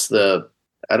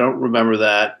don't remember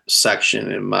that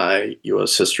section in my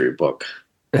U.S. history book.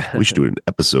 We should do an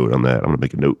episode on that. I'm going to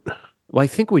make a note. Well, I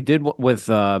think we did with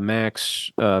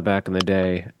Max back in the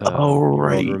day.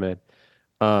 Right.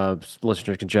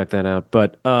 Listeners can check that out.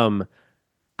 But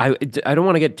I don't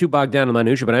want to get too bogged down in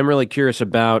minutia, but I'm really curious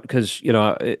about, because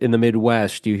in the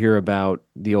Midwest you hear about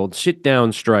the old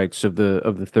sit-down strikes of the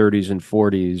 30s and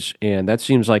 40s, and that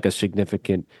seems like a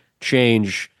significant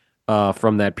change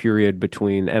from that period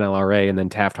between NLRA and then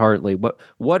Taft-Hartley.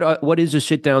 What is a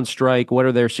sit-down strike? What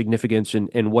are their significance,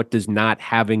 and what does not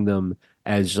having them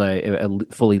as a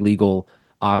fully legal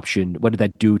option? What did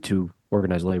that do to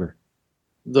organized labor?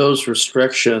 Those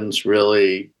restrictions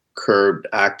really curbed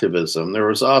activism. There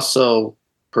was also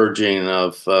purging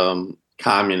of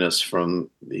communists from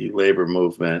the labor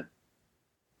movement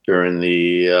during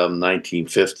the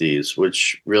 1950s,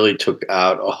 which really took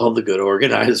out all the good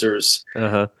organizers.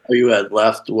 All you had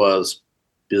left was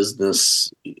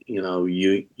business,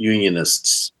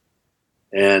 unionists,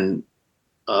 and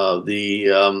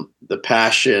the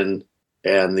passion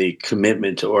and the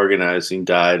commitment to organizing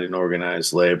died in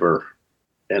organized labor.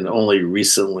 And only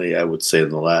recently, I would say in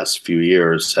the last few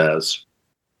years, has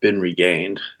been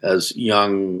regained as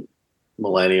young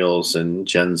millennials and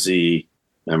Gen Z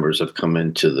members have come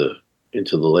into the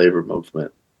labor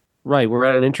movement. Right. We're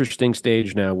at an interesting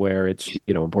stage now where it's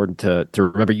important to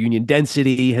remember union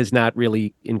density has not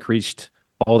really increased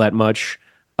all that much,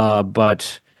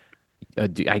 but I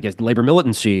guess labor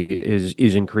militancy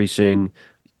is increasing.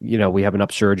 We have an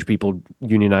upsurge, people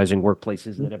unionizing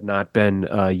workplaces that have not been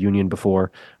union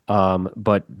before.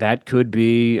 But that could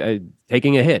be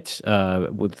taking a hit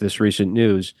with this recent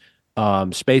news.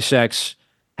 SpaceX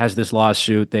has this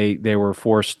lawsuit. They were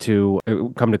forced to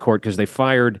come to court because they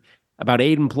fired about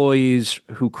 8 employees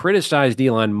who criticized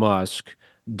Elon Musk.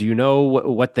 Do you know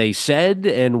what they said,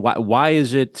 and why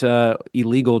is it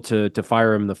illegal to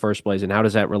fire him in the first place, and how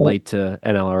does that relate to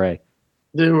NLRA?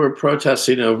 They were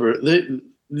protesting over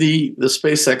the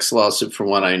SpaceX lawsuit, from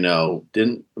what I know,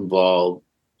 didn't involve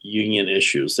union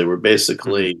issues. They were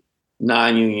basically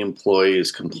non-union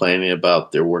employees complaining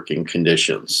about their working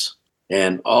conditions.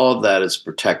 And all of that is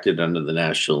protected under the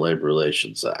National Labor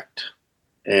Relations Act.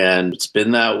 And it's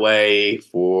been that way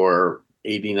for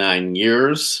 89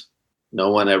 years.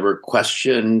 No one ever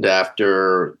questioned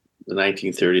after the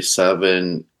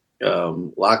 1937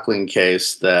 Laughlin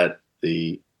case that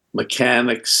the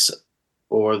mechanics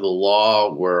or the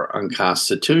law were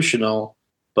unconstitutional.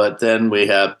 But then we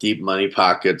have deep money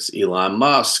pockets Elon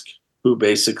Musk, who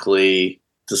basically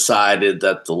decided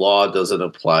that the law doesn't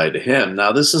apply to him.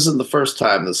 Now, this isn't the first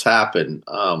time this happened.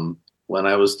 When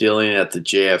I was dealing at the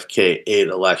JFK 8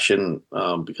 election,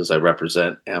 because I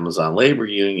represent Amazon Labor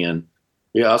Union,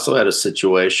 we also had a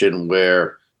situation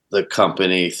where the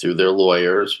company, through their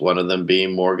lawyers, one of them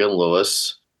being Morgan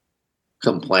Lewis,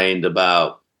 complained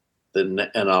about the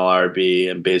NLRB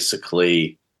and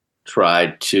basically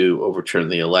tried to overturn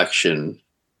the election,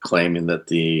 claiming that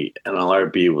the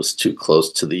NLRB was too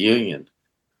close to the union.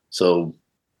 So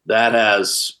that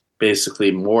has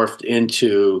basically morphed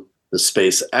into the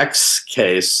SpaceX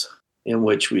case, in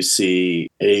which we see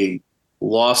a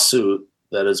lawsuit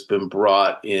that has been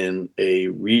brought in a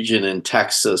region in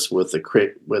Texas with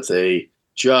a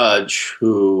judge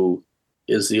who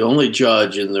is the only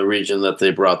judge in the region that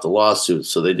they brought the lawsuit.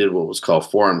 So they did what was called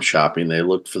forum shopping. They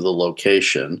looked for the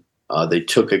location. They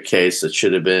took a case that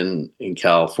should have been in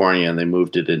California and they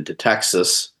moved it into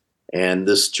Texas. And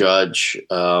this judge,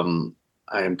 I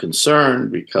am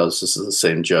concerned because this is the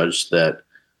same judge that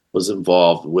was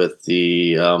involved with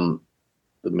the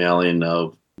mailing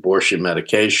of abortion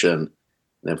medication.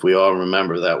 And if we all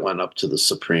remember, that went up to the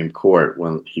Supreme Court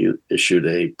when he issued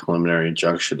a preliminary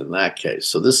injunction in that case.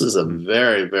 So this is a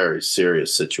very, very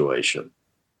serious situation.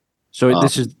 So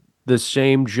this is the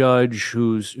same judge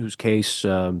whose case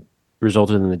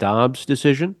resulted in the Dobbs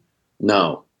decision?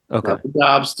 No, Okay. not the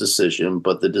Dobbs decision,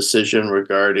 but the decision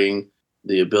regarding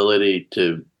the ability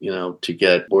to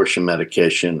get abortion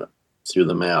medication through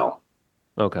the mail.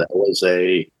 Okay. That was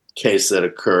a case that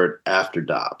occurred after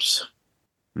Dobbs.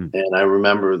 And I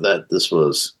remember that this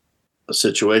was a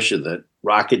situation that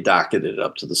rocket docketed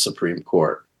up to the Supreme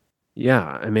Court. Yeah,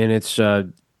 I mean, it's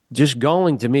just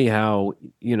galling to me how,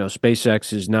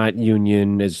 SpaceX is not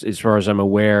union. As far as I'm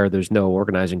aware, there's no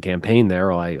organizing campaign there.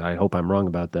 Well, I hope I'm wrong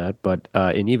about that. But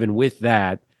and even with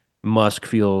that, Musk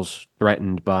feels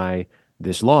threatened by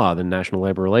this law, the National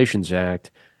Labor Relations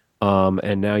Act.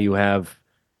 And now you have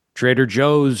Trader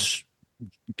Joe's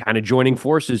kind of joining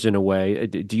forces in a way.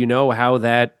 Do you know how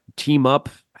that team up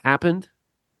happened?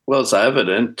 Well, it's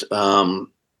evident.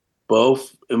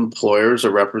 Both employers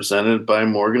are represented by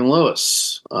Morgan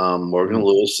Lewis. Morgan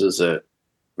Lewis is a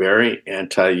very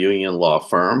anti-union law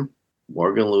firm.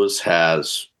 Morgan Lewis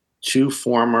has two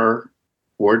former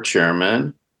board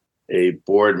chairmen, a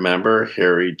board member,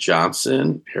 Harry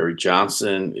Johnson. Harry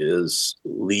Johnson is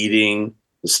leading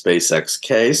the SpaceX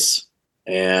case,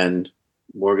 and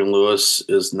Morgan Lewis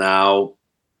is now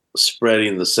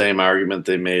spreading the same argument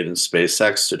they made in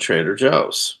SpaceX to Trader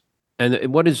Joe's.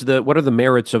 And what are the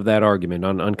merits of that argument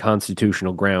on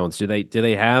constitutional grounds? Do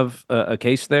they have a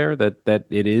case there that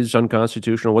it is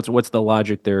unconstitutional? What's the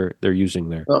logic they're using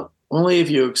there? Well, only if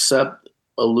you accept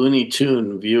a Looney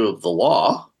Tune view of the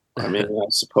law. I mean, I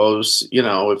suppose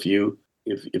if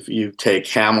you take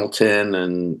Hamilton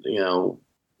and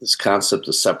this concept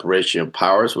of separation of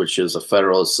powers, which is a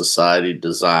Federalist Society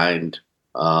designed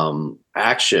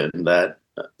action, that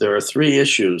there are three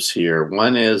issues here.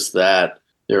 One is that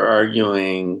they're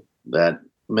arguing that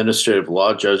administrative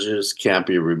law judges can't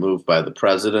be removed by the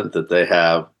president, that they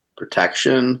have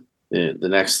protection. The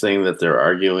next thing that they're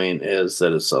arguing is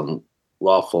that it's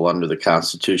unlawful under the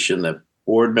Constitution that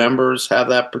board members have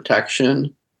that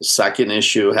protection. The second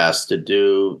issue has to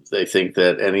do, they think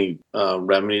that any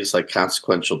remedies like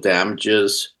consequential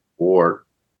damages or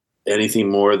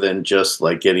anything more than just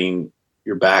like getting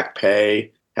your back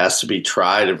pay has to be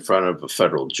tried in front of a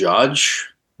federal judge.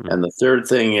 And the third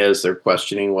thing is they're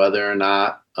questioning whether or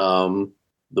not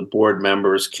the board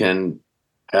members can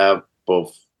have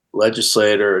both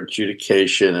legislator,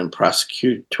 adjudication, and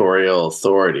prosecutorial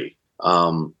authority,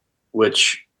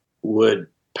 which would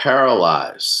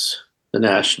paralyze the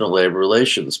National Labor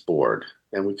Relations Board.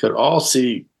 And we could all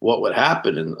see what would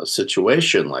happen in a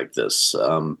situation like this.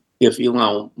 If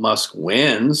Elon Musk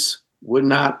wins, would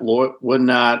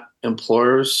not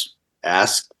employers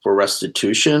ask for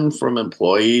restitution from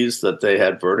employees that they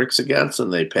had verdicts against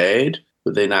and they paid?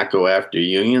 Would they not go after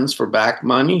unions for back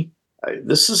money?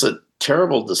 This is a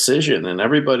terrible decision, and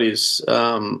everybody's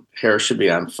hair should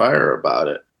be on fire about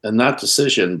it. And not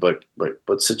decision, but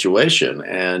situation.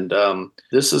 And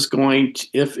this is going to,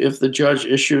 if the judge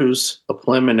issues a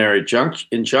preliminary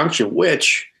injunction,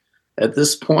 which at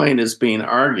this point is being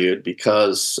argued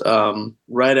because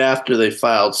right after they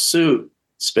filed suit,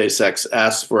 SpaceX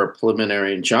asked for a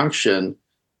preliminary injunction,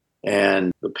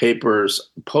 and the papers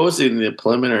opposing the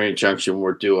preliminary injunction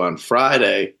were due on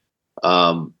Friday.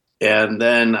 And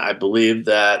then I believe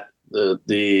that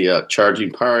the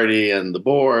charging party and the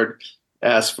board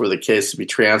asked for the case to be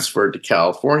transferred to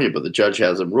California, but the judge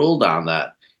hasn't ruled on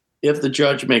that. If the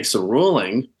judge makes a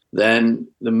ruling, then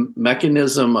the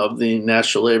mechanism of the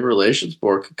National Labor Relations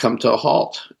Board could come to a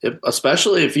halt,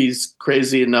 especially if he's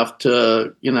crazy enough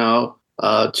to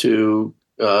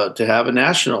have a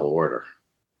national order.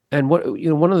 And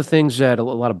one of the things that a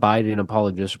lot of Biden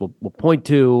apologists will point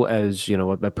to as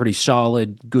a pretty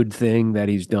solid good thing that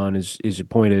he's done is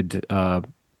appointed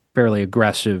fairly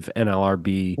aggressive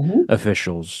NLRB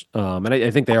officials, and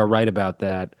I think they are right about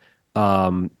that.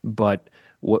 But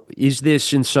is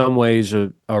this in some ways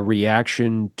a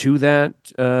reaction to that,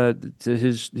 to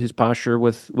his posture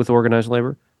with organized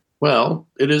labor? Well,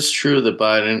 it is true that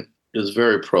Biden is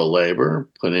very pro-labor,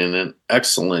 put in an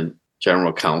excellent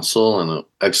general counsel and an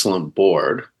excellent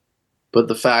board. But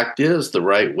the fact is, the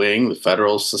right wing, the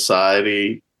Federalist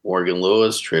Society, Morgan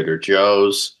Lewis, Trader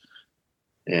Joe's,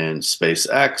 and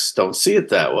SpaceX don't see it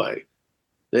that way.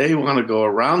 They want to go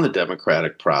around the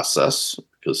democratic process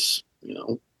because,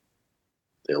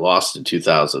 they lost in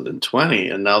 2020,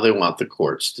 and now they want the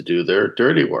courts to do their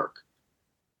dirty work.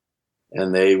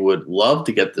 And they would love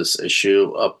to get this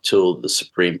issue up to the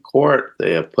Supreme Court.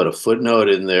 They have put a footnote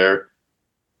in their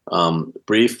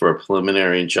brief for a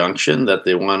preliminary injunction that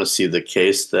they want to see the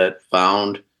case that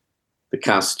found the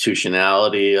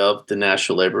constitutionality of the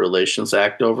National Labor Relations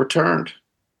Act overturned.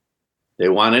 They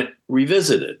want it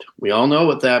revisited. We all know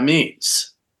what that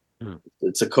means.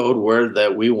 It's a code word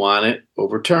that we want it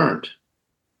overturned.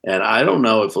 And I don't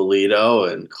know if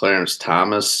Alito and Clarence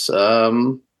Thomas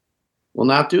will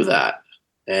not do that.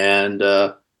 And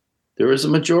there is a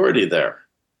majority there.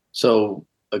 So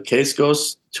a case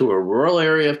goes to a rural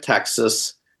area of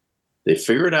Texas. They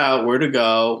figured out where to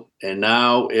go. And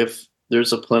now if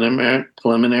there's a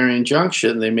preliminary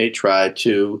injunction, they may try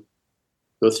to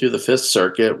go through the Fifth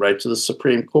Circuit right to the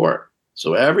Supreme Court.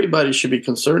 So everybody should be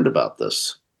concerned about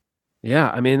this.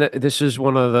 Yeah, I mean, this is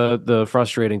one of the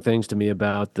frustrating things to me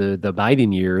about the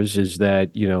Biden years is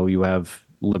that, you have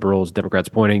liberals, Democrats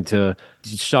pointing to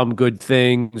some good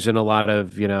things and a lot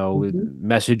of,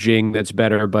 messaging that's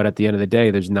better. But at the end of the day,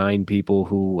 there's 9 people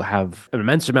who have an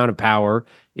immense amount of power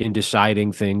in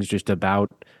deciding things just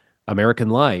about American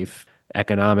life,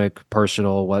 economic,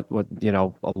 personal, what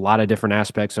a lot of different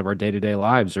aspects of our day-to-day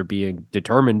lives are being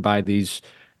determined by this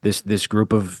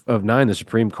group of 9, the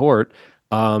Supreme Court.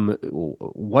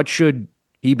 What should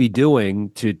he be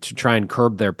doing to try and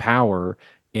curb their power?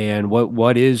 And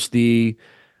what is the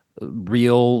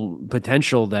real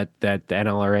potential that the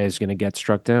NLRA is going to get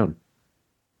struck down?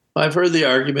 I've heard the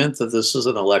argument that this is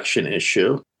an election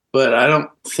issue, but I don't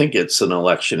think it's an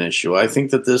election issue. I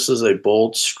think that this is a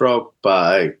bold stroke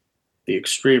by the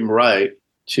extreme right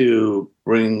to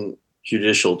bring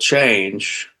judicial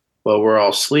change while we're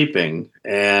all sleeping.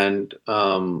 And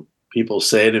people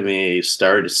say to me,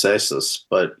 stare decisis,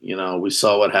 but we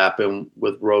saw what happened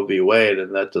with Roe v. Wade,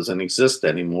 and that doesn't exist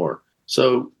anymore.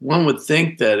 So one would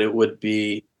think that it would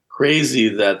be crazy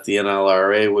that the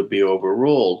NLRA would be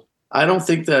overruled. I don't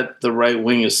think that the right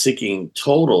wing is seeking a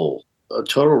total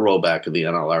rollback of the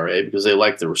NLRA because they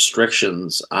like the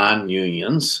restrictions on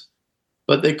unions,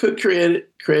 but they could create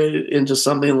it into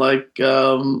something like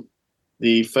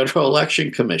the Federal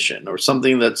Election Commission or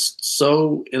something that's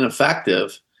so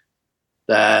ineffective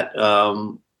that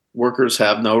workers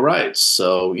have no rights.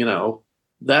 So,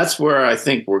 that's where I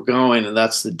think we're going, and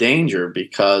that's the danger,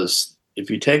 because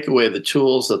if you take away the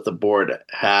tools that the board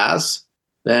has,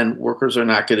 then workers are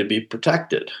not going to be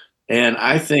protected. And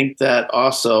I think that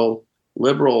also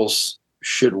liberals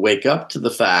should wake up to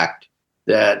the fact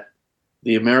that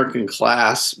the American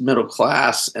class, middle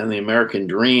class, and the American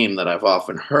dream that I've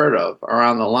often heard of are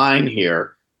on the line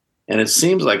here, and it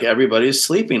seems like everybody's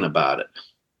sleeping about it.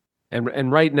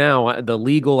 And right now, the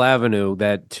legal avenue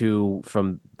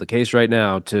from the case right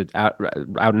now to out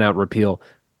and out repeal,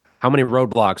 how many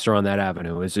roadblocks are on that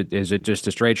avenue? Is it just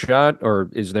a straight shot, or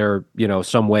is there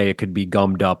some way it could be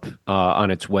gummed up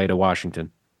on its way to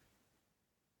Washington?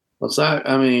 What's that?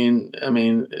 I mean,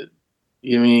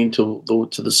 you mean to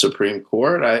the Supreme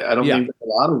Court? I don't think there's a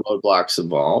lot of roadblocks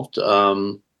involved.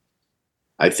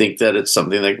 I think that it's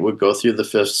something that would go through the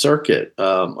Fifth Circuit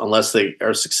unless they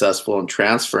are successful in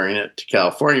transferring it to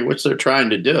California, which they're trying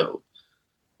to do.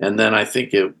 And then I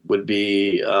think it would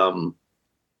be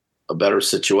a better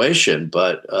situation.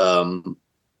 But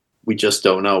we just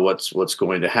don't know what's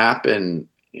going to happen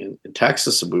in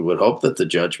Texas, and we would hope that the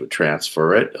judge would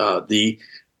transfer it. The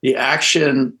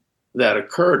action that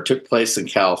occurred took place in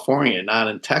California, not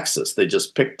in Texas. They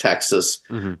just picked Texas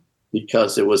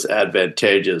because it was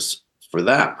advantageous for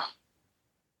them.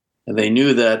 And they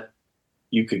knew that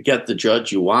you could get the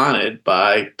judge you wanted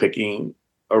by picking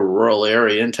a rural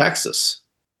area in Texas.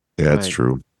 Yeah, that's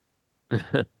true.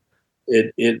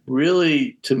 It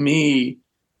really, to me,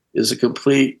 is a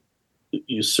complete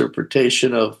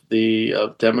usurpation of the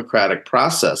democratic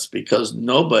process, because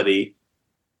nobody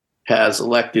has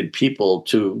elected people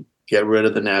to get rid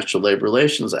of the National Labor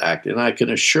Relations Act. And I can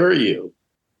assure you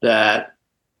that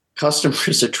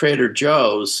customers at Trader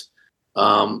Joe's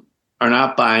are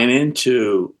not buying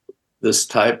into this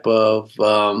type of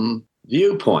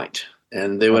viewpoint,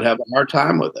 and they would have a hard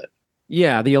time with it.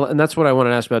 Yeah, and that's what I want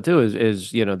to ask about too.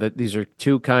 Is that these are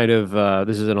two kind of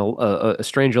this is a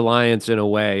strange alliance in a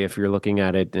way if you're looking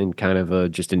at it in kind of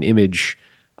just an image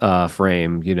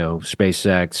frame.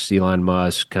 SpaceX, Elon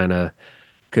Musk, kind of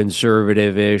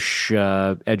conservative-ish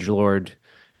edgelord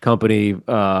company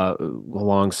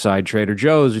alongside Trader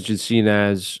Joe's, which is seen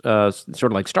as sort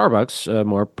of like Starbucks,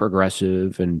 more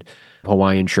progressive and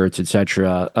Hawaiian shirts,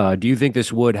 etc. Do you think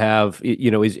this would have,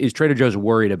 is Trader Joe's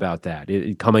worried about that?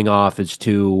 It coming off as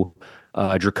too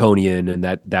draconian, and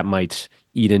that might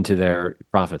eat into their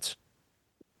profits?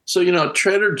 So,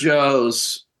 Trader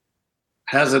Joe's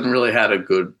hasn't really had a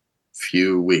good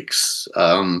few weeks.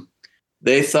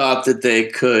 They thought that they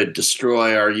could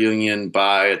destroy our union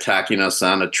by attacking us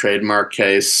on a trademark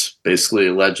case, basically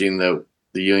alleging that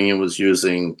the union was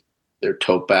using their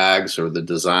tote bags or the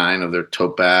design of their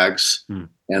tote bags.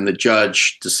 And the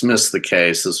judge dismissed the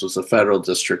case. This was a federal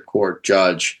district court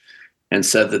judge, and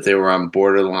said that they were on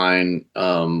borderline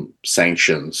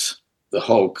sanctions. The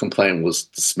whole complaint was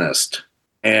dismissed.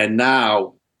 And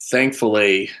now,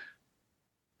 thankfully,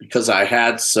 because I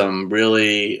had some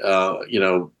really,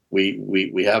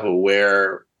 we have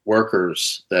aware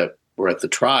workers that were at the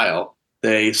trial.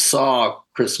 They saw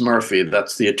Chris Murphy,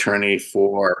 that's the attorney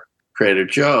for Trader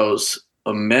Joe's,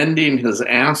 amending his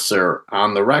answer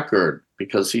on the record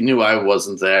because he knew I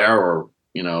wasn't there, or,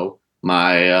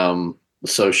 my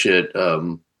associate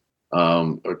or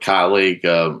colleague,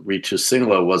 Ritu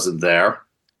Singla, wasn't there.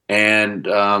 And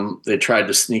they tried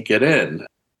to sneak it in.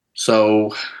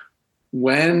 So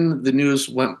when the news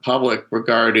went public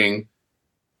regarding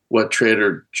what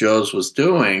Trader Joe's was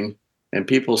doing, and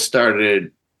people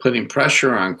started putting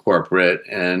pressure on corporate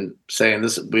and saying,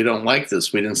 "This, we don't like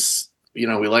this. We didn't, we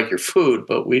like your food,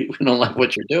 but we don't like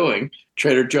what you're doing."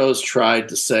 Trader Joe's tried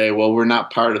to say, "Well, we're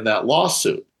not part of that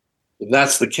lawsuit." If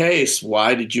that's the case,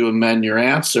 why did you amend your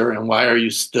answer, and why are you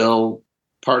still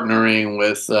partnering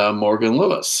with Morgan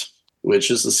Lewis, which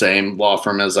is the same law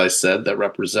firm, as I said, that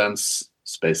represents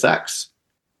SpaceX?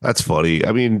 That's funny.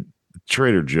 I mean,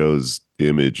 Trader Joe's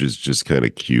image is just kind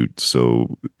of cute,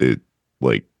 so it,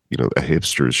 like, a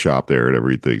hipster's shop there and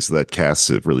everything, so that casts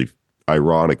a really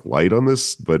ironic light on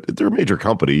this, but they're a major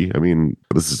company. I mean,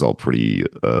 this is all pretty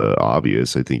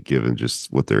obvious, I think, given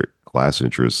just what their class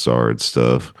interests are and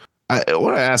stuff. I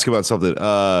want to ask about something.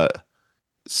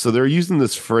 So they're using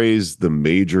this phrase, the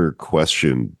major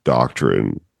question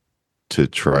doctrine, to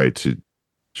try to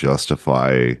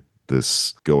justify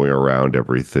this going around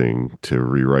everything to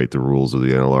rewrite the rules of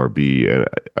the NLRB. And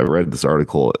I read this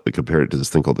article that compared it to this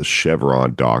thing called the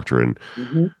Chevron doctrine,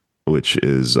 which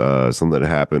is something that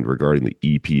happened regarding the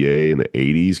EPA in the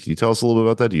 80s. Can you tell us a little bit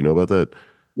about that? Do you know about that?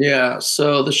 Yeah.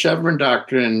 So the Chevron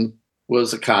doctrine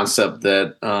was a concept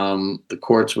that the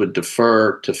courts would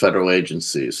defer to federal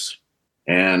agencies.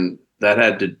 And that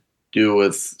had to do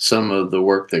with some of the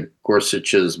work that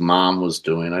Gorsuch's mom was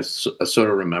doing. I sort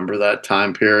of remember that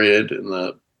time period in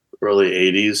the early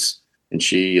 80s. And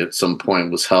she, at some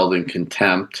point, was held in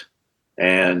contempt.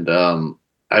 And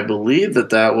I believe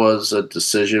that was a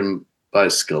decision by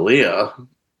Scalia,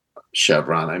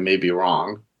 Chevron. I may be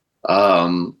wrong.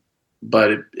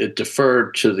 But it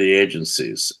deferred to the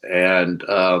agencies. And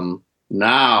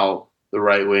now the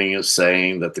right wing is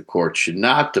saying that the court should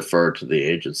not defer to the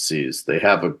agencies. They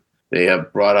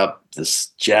have brought up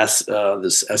this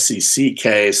SEC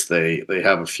case. They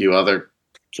have a few other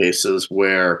cases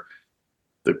where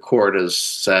the court has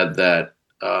said that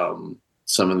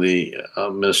some of the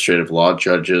administrative law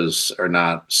judges are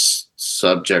not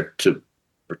subject to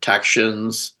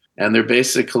protections, and they're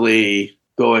basically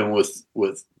going with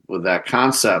that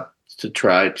concept to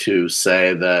try to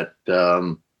say that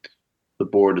the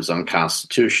board is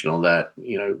unconstitutional, that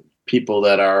people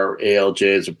that are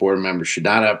ALJs or board members should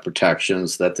not have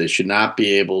protections, that they should not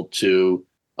be able to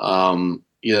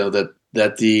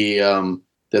that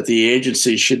the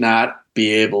agency should not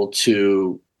be able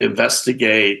to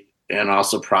investigate and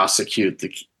also prosecute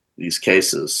these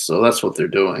cases. So that's what they're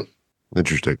doing.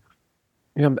 Interesting.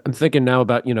 Yeah, I'm thinking now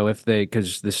about, if they,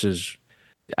 because this is,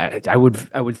 I would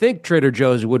think Trader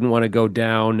Joe's wouldn't want to go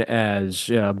down as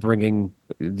bringing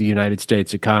the United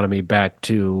States economy back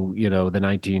to the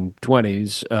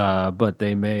 1920s, but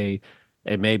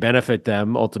it may benefit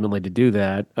them ultimately to do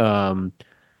that.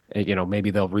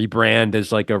 Maybe they'll rebrand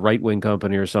as like a right wing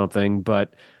company or something.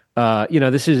 But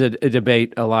this is a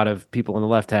debate a lot of people on the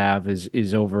left have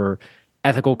is over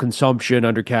ethical consumption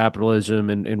under capitalism,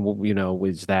 and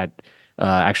is that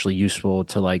actually useful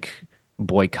to like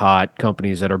boycott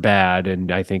companies that are bad?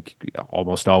 And I think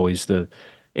almost always the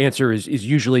answer is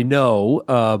usually no.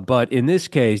 But in this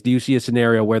case, do you see a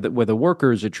scenario where the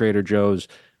workers at Trader Joe's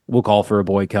will call for a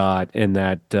boycott, and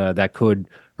that could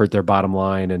hurt their bottom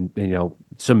line? And do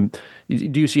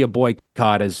you see a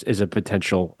boycott as a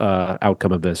potential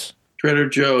outcome of this? Trader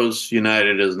Joe's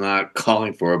United is not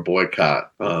calling for a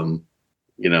boycott. And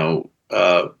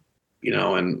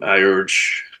I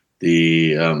urge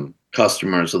the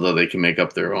customers, although they can make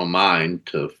up their own mind,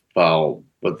 to follow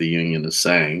what the union is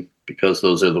saying, because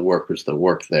those are the workers that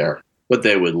work there. What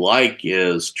they would like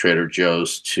is Trader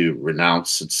Joe's to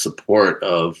renounce its support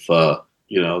of,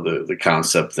 the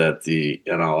concept that the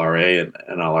NLRA and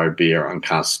NLRB are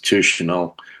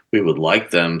unconstitutional. We would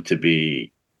like them to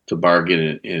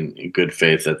bargain in good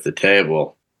faith at the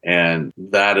table, and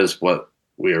that is what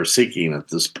we are seeking at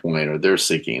this point, or they're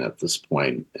seeking at this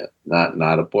point,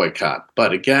 not a boycott.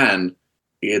 But again,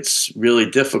 it's really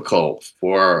difficult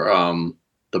for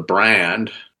the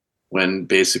brand when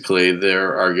basically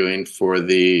they're arguing for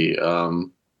the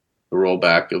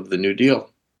rollback of the New Deal.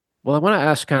 Well, I want to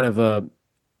ask kind of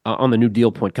on the New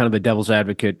Deal point, kind of a devil's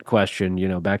advocate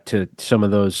question, back to some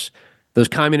of those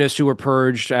communists who were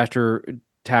purged after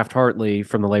Taft-Hartley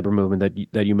from the labor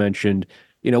movement that you mentioned.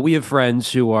 We have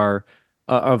friends who are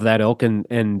of that ilk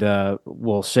and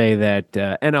will say that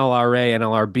NLRA,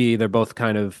 NLRB, they're both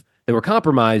they were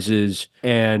compromises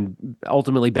and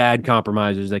ultimately bad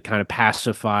compromises that kind of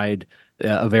pacified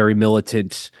a very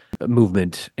militant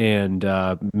movement. And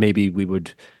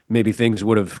maybe things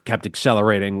would have kept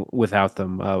accelerating without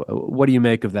them. What do you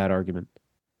make of that argument?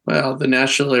 Well, the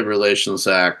National Labor Relations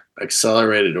Act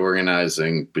accelerated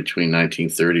organizing between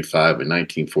 1935 and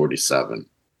 1947.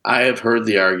 I have heard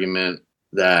the argument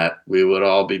that we would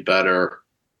all be better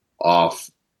off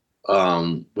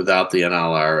without the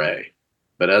NLRA.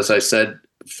 But as I said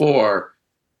before,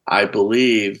 I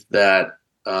believe that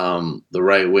the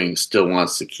right wing still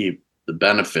wants to keep the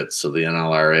benefits of the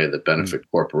NLRA that benefit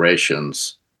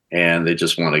corporations, and they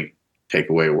just want to take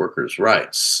away workers'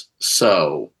 rights.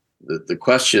 So the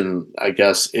question, I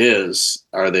guess, is,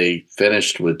 are they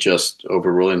finished with just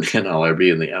overruling the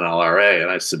NLRB and the NLRA? And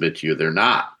I submit to you they're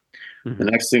not. Mm-hmm. The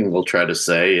next thing we'll try to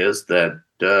say is that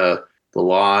the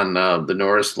law on the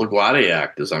Norris-LaGuardia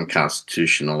Act is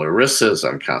unconstitutional. ERISA is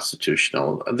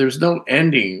unconstitutional. There's no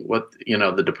ending what,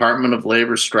 the Department of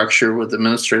Labor structure with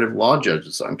administrative law judges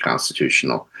is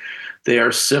unconstitutional. They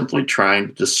are simply trying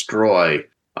to destroy.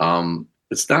 The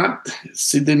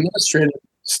administrative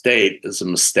state is a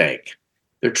mistake.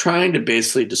 They're trying to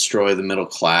basically destroy the middle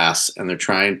class, and they're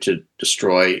trying to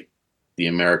destroy the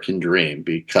American dream,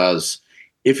 because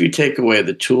if you take away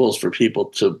the tools for people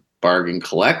to bargain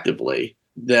collectively,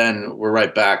 then we're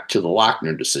right back to the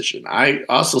Lochner decision. I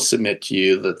also submit to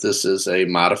you that this is a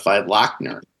modified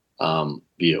Lochner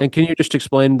view. And can you just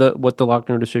explain what the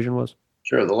Lochner decision was?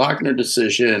 Sure. The Lochner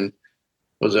decision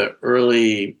was an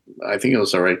early, I think it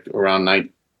was around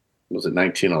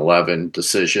 1911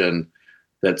 decision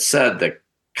that said that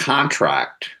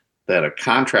a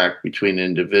contract between an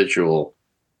individual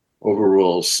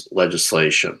overrules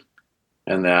legislation,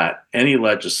 and that any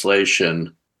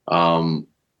legislation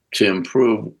to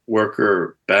improve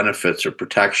worker benefits or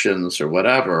protections or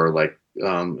whatever, like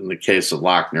in the case of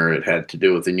Lochner, it had to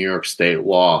do with the New York state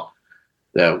law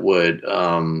that would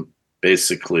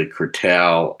basically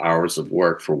curtail hours of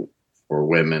work for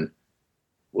women,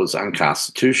 was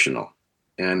unconstitutional.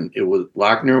 And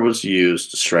Lochner was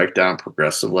used to strike down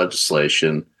progressive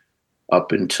legislation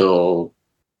up until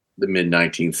the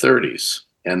mid-1930s.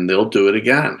 And they'll do it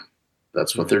again.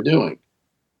 That's what they're doing.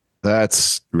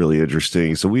 That's really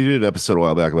interesting. So we did an episode a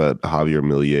while back about Javier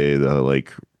Milei, the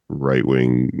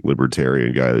right-wing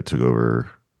libertarian guy that took over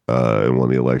and won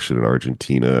the election in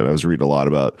Argentina. And I was reading a lot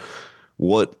about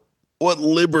what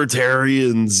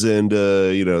libertarians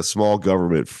and small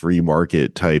government free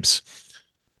market types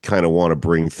kind of want to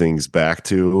bring things back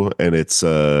to. And it's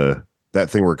that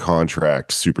thing where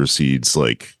contract supersedes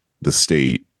the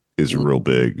state is real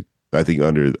big. I think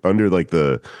under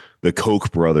the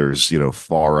Koch brothers,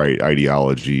 far right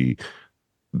ideology,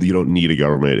 you don't need a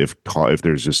government if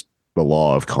there's just the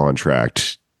law of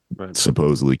contract, right,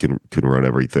 supposedly can run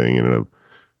everything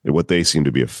in what they seem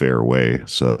to be a fair way.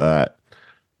 So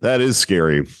that is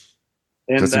scary.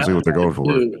 And that seems like what they're going for.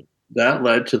 That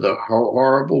led to the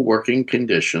horrible working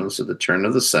conditions at the turn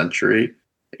of the century,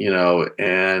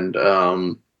 and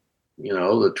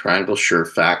the Triangle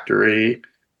Shirt Factory,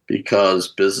 because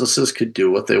businesses could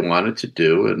do what they wanted to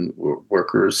do, and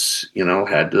workers,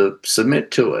 had to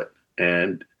submit to it.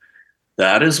 And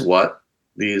that is what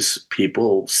these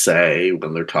people say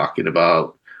when they're talking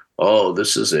about, oh,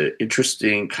 this is an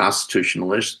interesting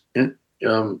constitutional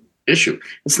issue.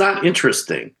 It's not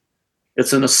interesting.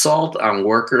 It's an assault on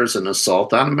workers, an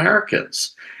assault on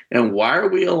Americans. And why are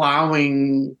we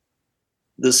allowing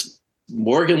this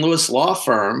Morgan Lewis law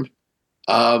firm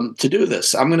to do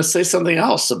this? I'm going to say something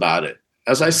else about it.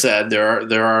 As I said,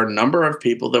 there are a number of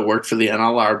people that worked for the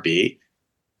NLRB.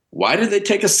 Why did they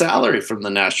take a salary from the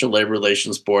National Labor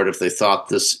Relations Board if they thought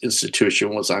this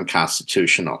institution was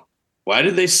unconstitutional? Why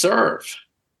did they serve?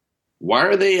 Why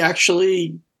are they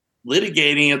actually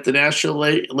litigating at the National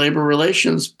Labor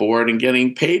Relations Board and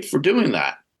getting paid for doing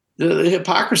that? The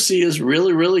hypocrisy is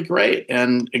really, really great.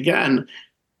 And again,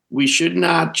 we should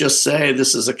not just say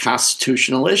this is a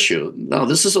constitutional issue. No,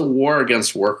 this is a war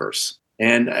against workers.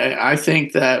 And I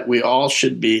think that we all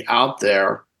should be out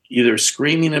there, either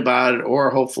screaming about it or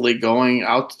hopefully going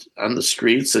out on the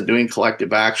streets and doing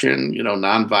collective action,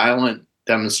 nonviolent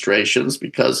demonstrations,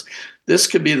 because this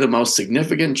could be the most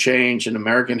significant change in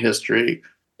American history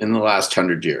in the last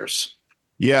 100 years.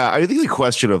 Yeah, I think the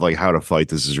question of like how to fight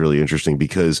this is really interesting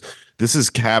because this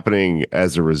is happening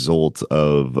as a result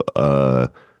of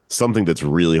something that's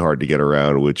really hard to get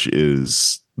around, which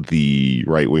is the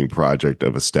right-wing project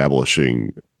of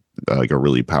establishing like a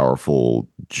really powerful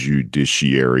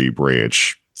judiciary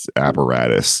branch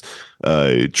apparatus.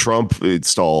 Trump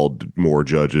installed more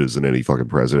judges than any fucking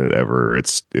president ever.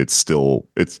 It's there's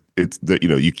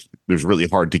really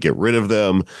hard to get rid of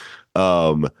them.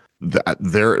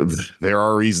 There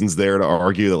are reasons there to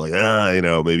argue that like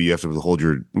maybe you have to hold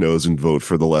your nose and vote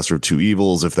for the lesser of two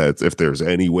evils if there's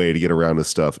any way to get around this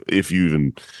stuff, if you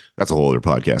even, that's a whole other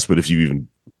podcast, but if you even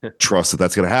trust that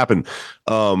that's going to happen.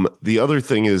 The other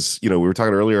thing is, we were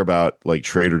talking earlier about like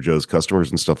Trader Joe's customers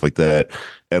and stuff like that,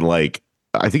 and like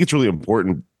I think it's really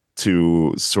important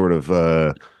to sort of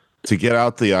to get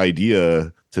out the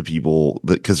idea to people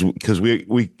that because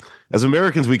we as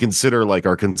Americans, we consider like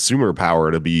our consumer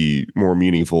power to be more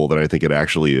meaningful than I think it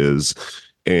actually is,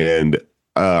 and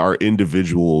our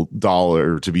individual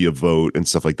dollar to be a vote and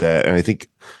stuff like that. And I think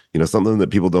something that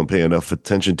people don't pay enough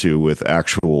attention to with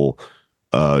actual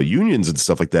unions and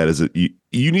stuff like that is that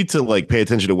you need to like pay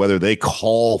attention to whether they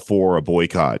call for a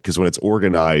boycott, because when it's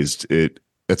organized,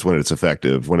 that's when it's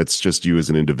effective. When it's just you as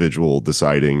an individual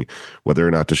deciding whether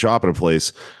or not to shop in a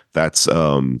place, that's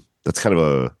kind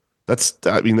of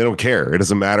I mean, they don't care. It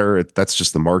doesn't matter. That's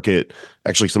just the market.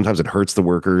 Actually, sometimes it hurts the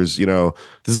workers. This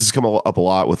has come up a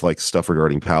lot with like stuff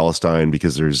regarding Palestine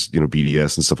because there's,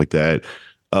 BDS and stuff like that.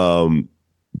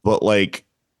 But like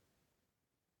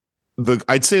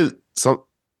I'd say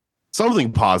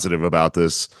something positive about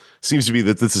this seems to be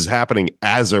that this is happening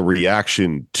as a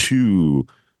reaction to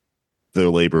the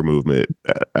labor movement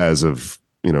as of,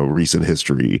 recent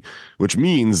history, which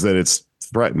means that it's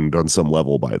threatened on some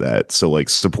level by that. So like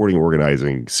supporting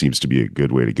organizing seems to be a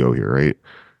good way to go here, right?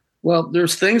 Well,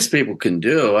 there's things people can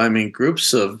do. I mean,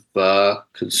 groups of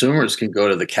consumers can go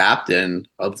to the captain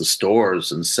of the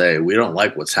stores and say, we don't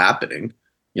like what's happening.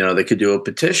 They could do a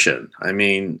petition. I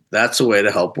mean, that's a way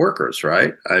to help workers,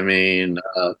 right? I mean,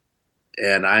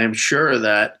 and I am sure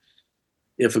that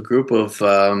if a group of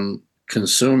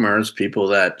consumers, people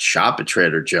that shop at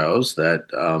Trader Joe's,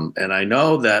 and I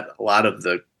know that a lot of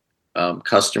the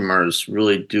customers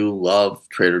really do love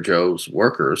Trader Joe's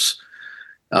workers,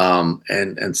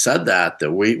 and said that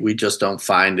we just don't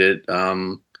find it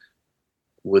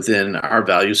within our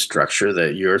value structure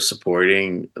that you're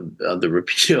supporting the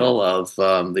repeal of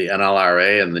the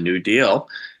NLRA and the New Deal,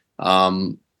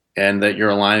 and that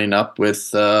you're lining up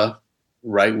with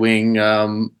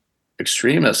right-wing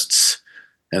extremists,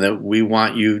 and that we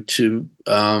want you to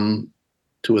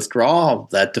withdraw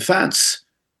that defense.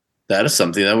 That is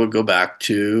something that would go back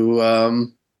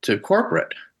to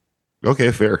corporate.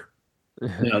 Okay, fair.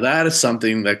 That is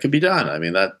something that could be done. I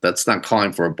mean, that's not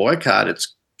calling for a boycott.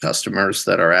 It's customers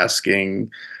that are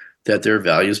asking that their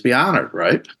values be honored,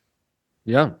 right?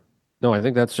 Yeah. No, I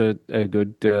think that's a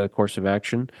good course of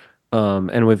action.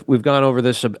 And we've gone over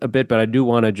this a bit, but I do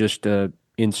want to just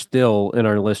instill in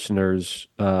our listeners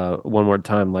one more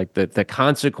time, like the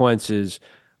consequences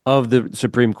of the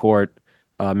Supreme Court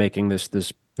making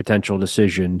this potential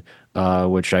decision,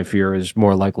 which I fear is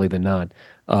more likely than not,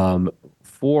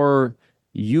 for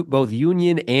both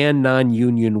union and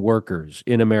non-union workers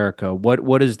in America.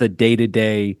 What is the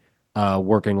day-to-day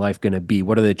working life going to be?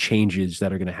 What are the changes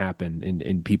that are going to happen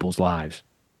in people's lives?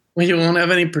 Well, you won't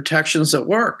have any protections at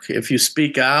work. If you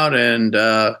speak out and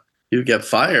you get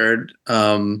fired,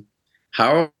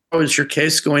 how is your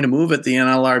case going to move at the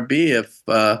NLRB if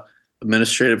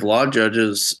administrative law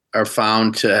judges are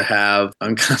found to have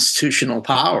unconstitutional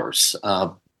powers?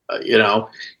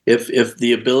 If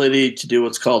the ability to do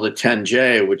what's called a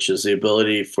 10J, which is the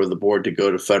ability for the board to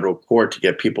go to federal court to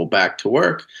get people back to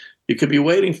work, you could be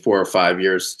waiting 4 or 5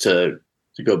 years to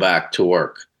go back to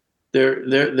work.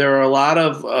 There are a lot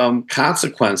of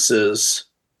consequences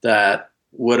that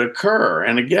would occur.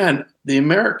 And again, the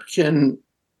American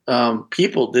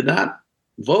people did not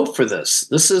vote for this.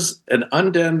 This is an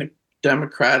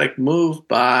undemocratic move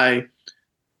by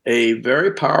a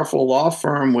very powerful law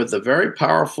firm with a very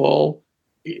powerful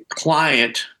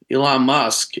client, Elon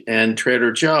Musk and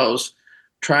Trader Joe's,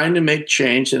 trying to make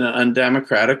change in an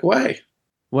undemocratic way.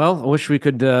 Well, I wish we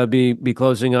could be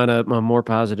closing on a more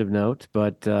positive note,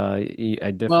 but I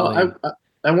definitely. Well,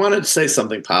 I wanted to say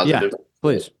something positive. Yeah,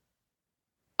 please.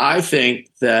 I think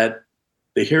that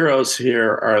the heroes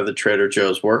here are the Trader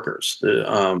Joe's workers,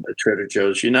 the Trader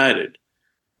Joe's United.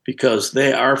 because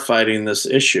they are fighting this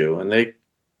issue, and they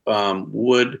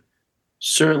would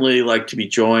certainly like to be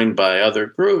joined by other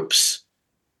groups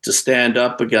to stand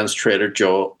up against Trader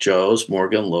Joe's,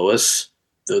 Morgan Lewis,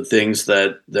 the things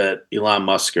that Elon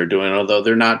Musk are doing, although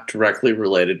they're not directly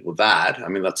related with that. I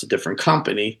mean, that's a different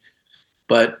company,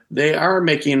 but they are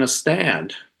making a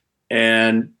stand,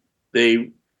 and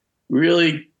they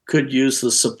really could use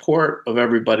the support of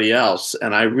everybody else.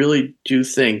 And I really do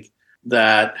think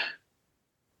that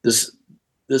this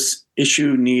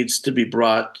issue needs to be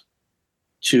brought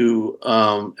to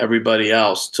everybody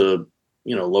else, to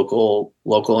local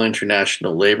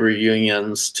international labor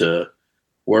unions, to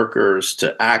workers,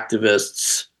 to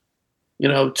activists,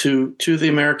 to the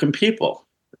American people,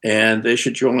 and they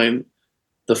should join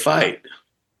the fight,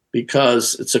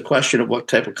 because it's a question of what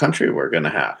type of country we're going to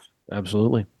have.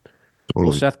 Absolutely.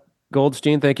 Well, Seth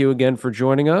Goldstein, thank you again for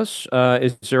joining us.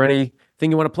 Is there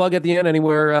anything you want to plug at the end?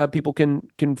 Anywhere people can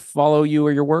follow you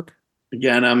or your work?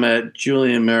 Again, I'm at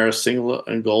Julian Marasingla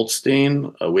and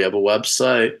Goldstein. We have a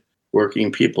website,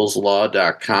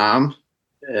 workingpeopleslaw.com,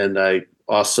 and I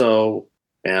also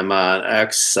am on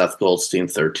X, Seth Goldstein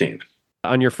 13.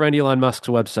 On your friend Elon Musk's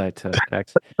website,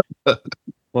 X.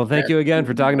 Well, thank you again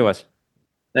for talking to us.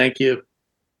 Thank you.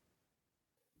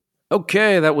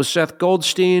 Okay, that was Seth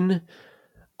Goldstein.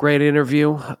 Great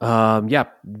interview.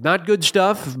 Not good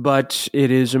stuff, but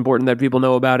it is important that people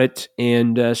know about it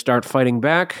and start fighting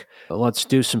back. Let's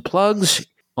do some plugs.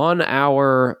 On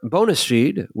our bonus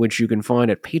feed, which you can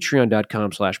find at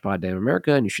patreon.com/PodDamnAmerica,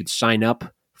 and you should sign up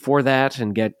for that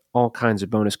and get all kinds of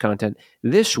bonus content.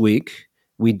 This week,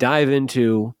 we dive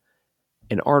into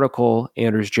an article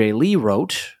Anders J. Lee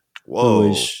wrote. Whoa.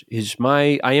 Who is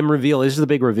my I am reveal. This is the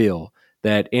big reveal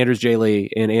that Anders J.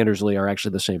 Lee and Anders Lee are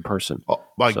actually the same person. Oh,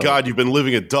 my God, you've been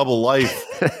living a double life.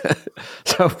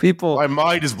 So people... My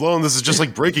mind is blown. This is just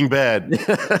like Breaking Bad.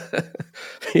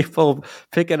 People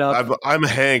picking up... I'm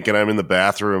Hank, and I'm in the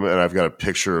bathroom, and I've got a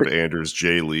picture of Anders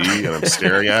J. Lee, and I'm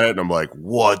staring at it, and I'm like,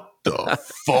 what the...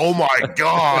 Oh, my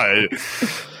God.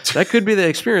 That could be the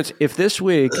experience. If this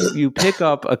week you pick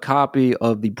up a copy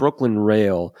of the Brooklyn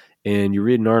Rail and you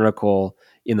read an article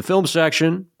in the film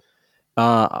section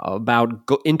about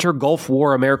inter-Gulf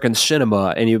War American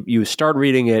cinema, and you start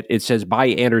reading it, it says by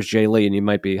Anders J. Lee, and you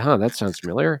might be, that sounds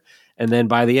familiar. And then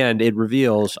by the end, it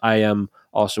reveals I am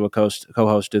also a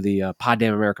co-host of the Pod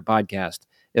Damn America podcast.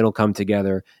 It'll come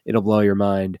together. It'll blow your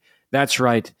mind. That's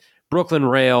right. Brooklyn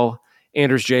Rail,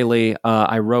 Anders J. Lee.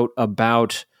 I wrote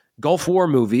about Gulf War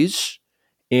movies,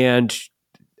 and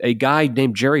a guy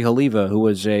named Jerry Haliva, who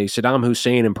was a Saddam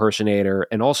Hussein impersonator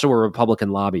and also a Republican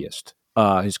lobbyist.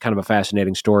 Is kind of a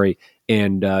fascinating story,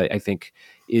 and I think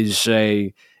is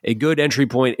a good entry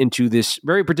point into this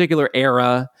very particular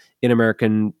era in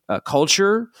American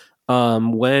culture,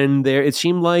 when it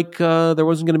seemed like there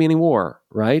wasn't going to be any war,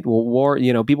 right? Well, war,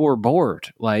 people were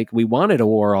bored. Like, we wanted a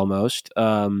war almost.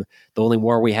 The only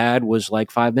war we had was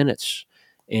like 5 minutes,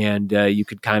 and you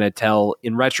could kind of tell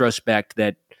in retrospect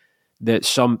that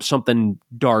something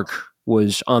dark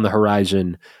was on the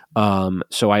horizon.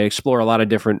 So I explore a lot of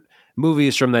different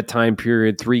movies from that time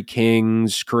period: Three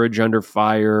Kings, Courage Under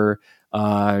Fire,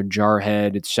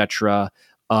 Jarhead, etc.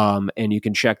 And you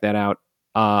can check that out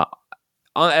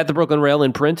at the Brooklyn Rail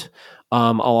in print.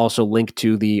 I'll also link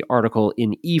to the article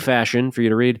in e-fashion for you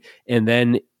to read. And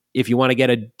then if you want to get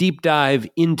a deep dive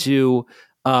into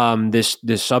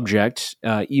this subject,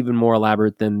 even more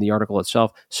elaborate than the article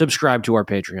itself, subscribe to our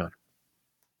Patreon.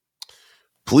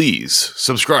 Please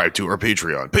subscribe to our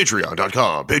Patreon,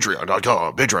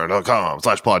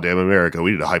 patreon.com/PodDamnAmerica.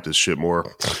 We need to hype this shit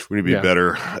more. We need to be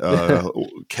better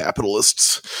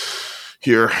capitalists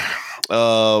here.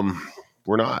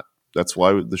 We're not. That's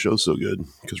why the show's so good,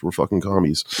 because we're fucking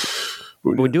commies.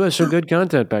 We do have some good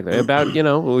content back there about,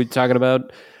 we're talking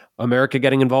about America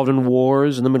getting involved in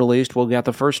wars in the Middle East. We got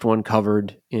the first one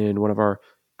covered in one of our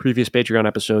previous Patreon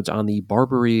episodes on the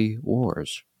Barbary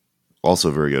Wars.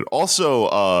 Also very good. Also,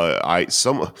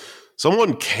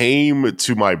 someone came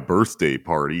to my birthday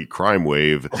party, Crime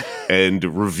Wave, and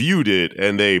reviewed it,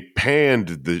 and they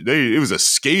panned it was a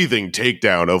scathing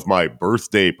takedown of my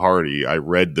birthday party. I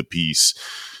read the piece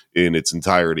in its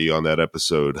entirety on that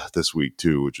episode this week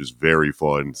too, which is very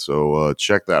fun. So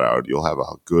check that out. You'll have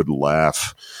a good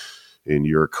laugh in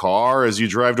your car as you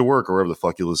drive to work or wherever the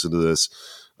fuck you listen to this.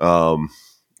 I'm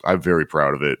very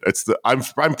proud of it.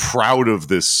 I'm proud of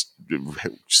this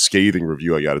scathing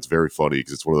review I got. It's very funny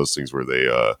because it's one of those things where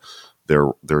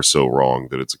they're so wrong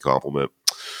that it's a compliment.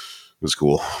 It was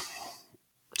cool.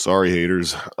 Sorry,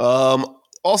 haters.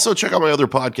 Also check out my other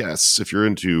podcasts if you're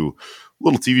into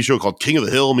little TV show called King of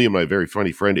the Hill. Me and my very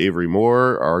funny friend Avery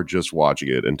Moore are just watching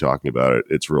it and talking about it.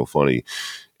 It's real funny.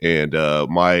 And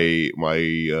my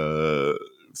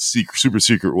super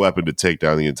secret weapon to take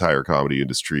down the entire comedy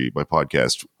industry, my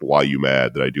podcast Why You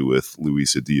Mad, that I do with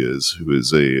Luisa Diaz, who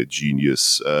is a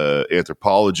genius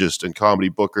anthropologist and comedy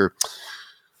booker.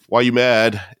 Why You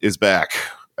Mad is back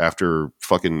after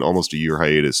fucking almost a year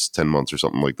hiatus, 10 months or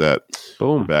something like that.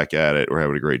 Boom. We're back at it. We're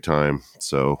having a great time.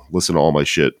 So listen to all my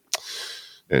shit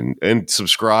and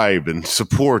subscribe and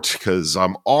support, because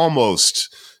I'm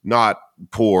almost not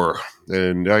poor.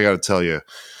 And I got to tell you,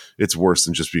 it's worse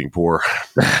than just being poor.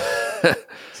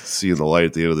 Seeing the light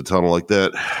at the end of the tunnel like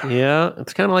that. Yeah,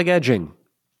 it's kind of like edging.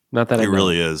 Not that it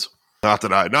really is. Not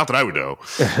that I would know.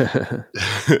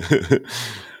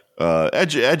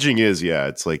 Edging is, yeah,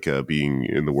 it's like being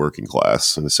in the working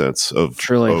class in a sense of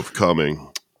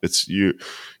coming. It's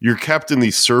you're kept in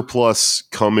the surplus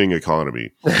coming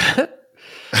economy.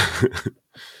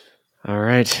 All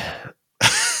right.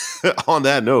 On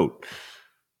that note,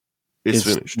 it's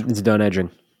finished. It's done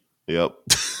edging. Yep.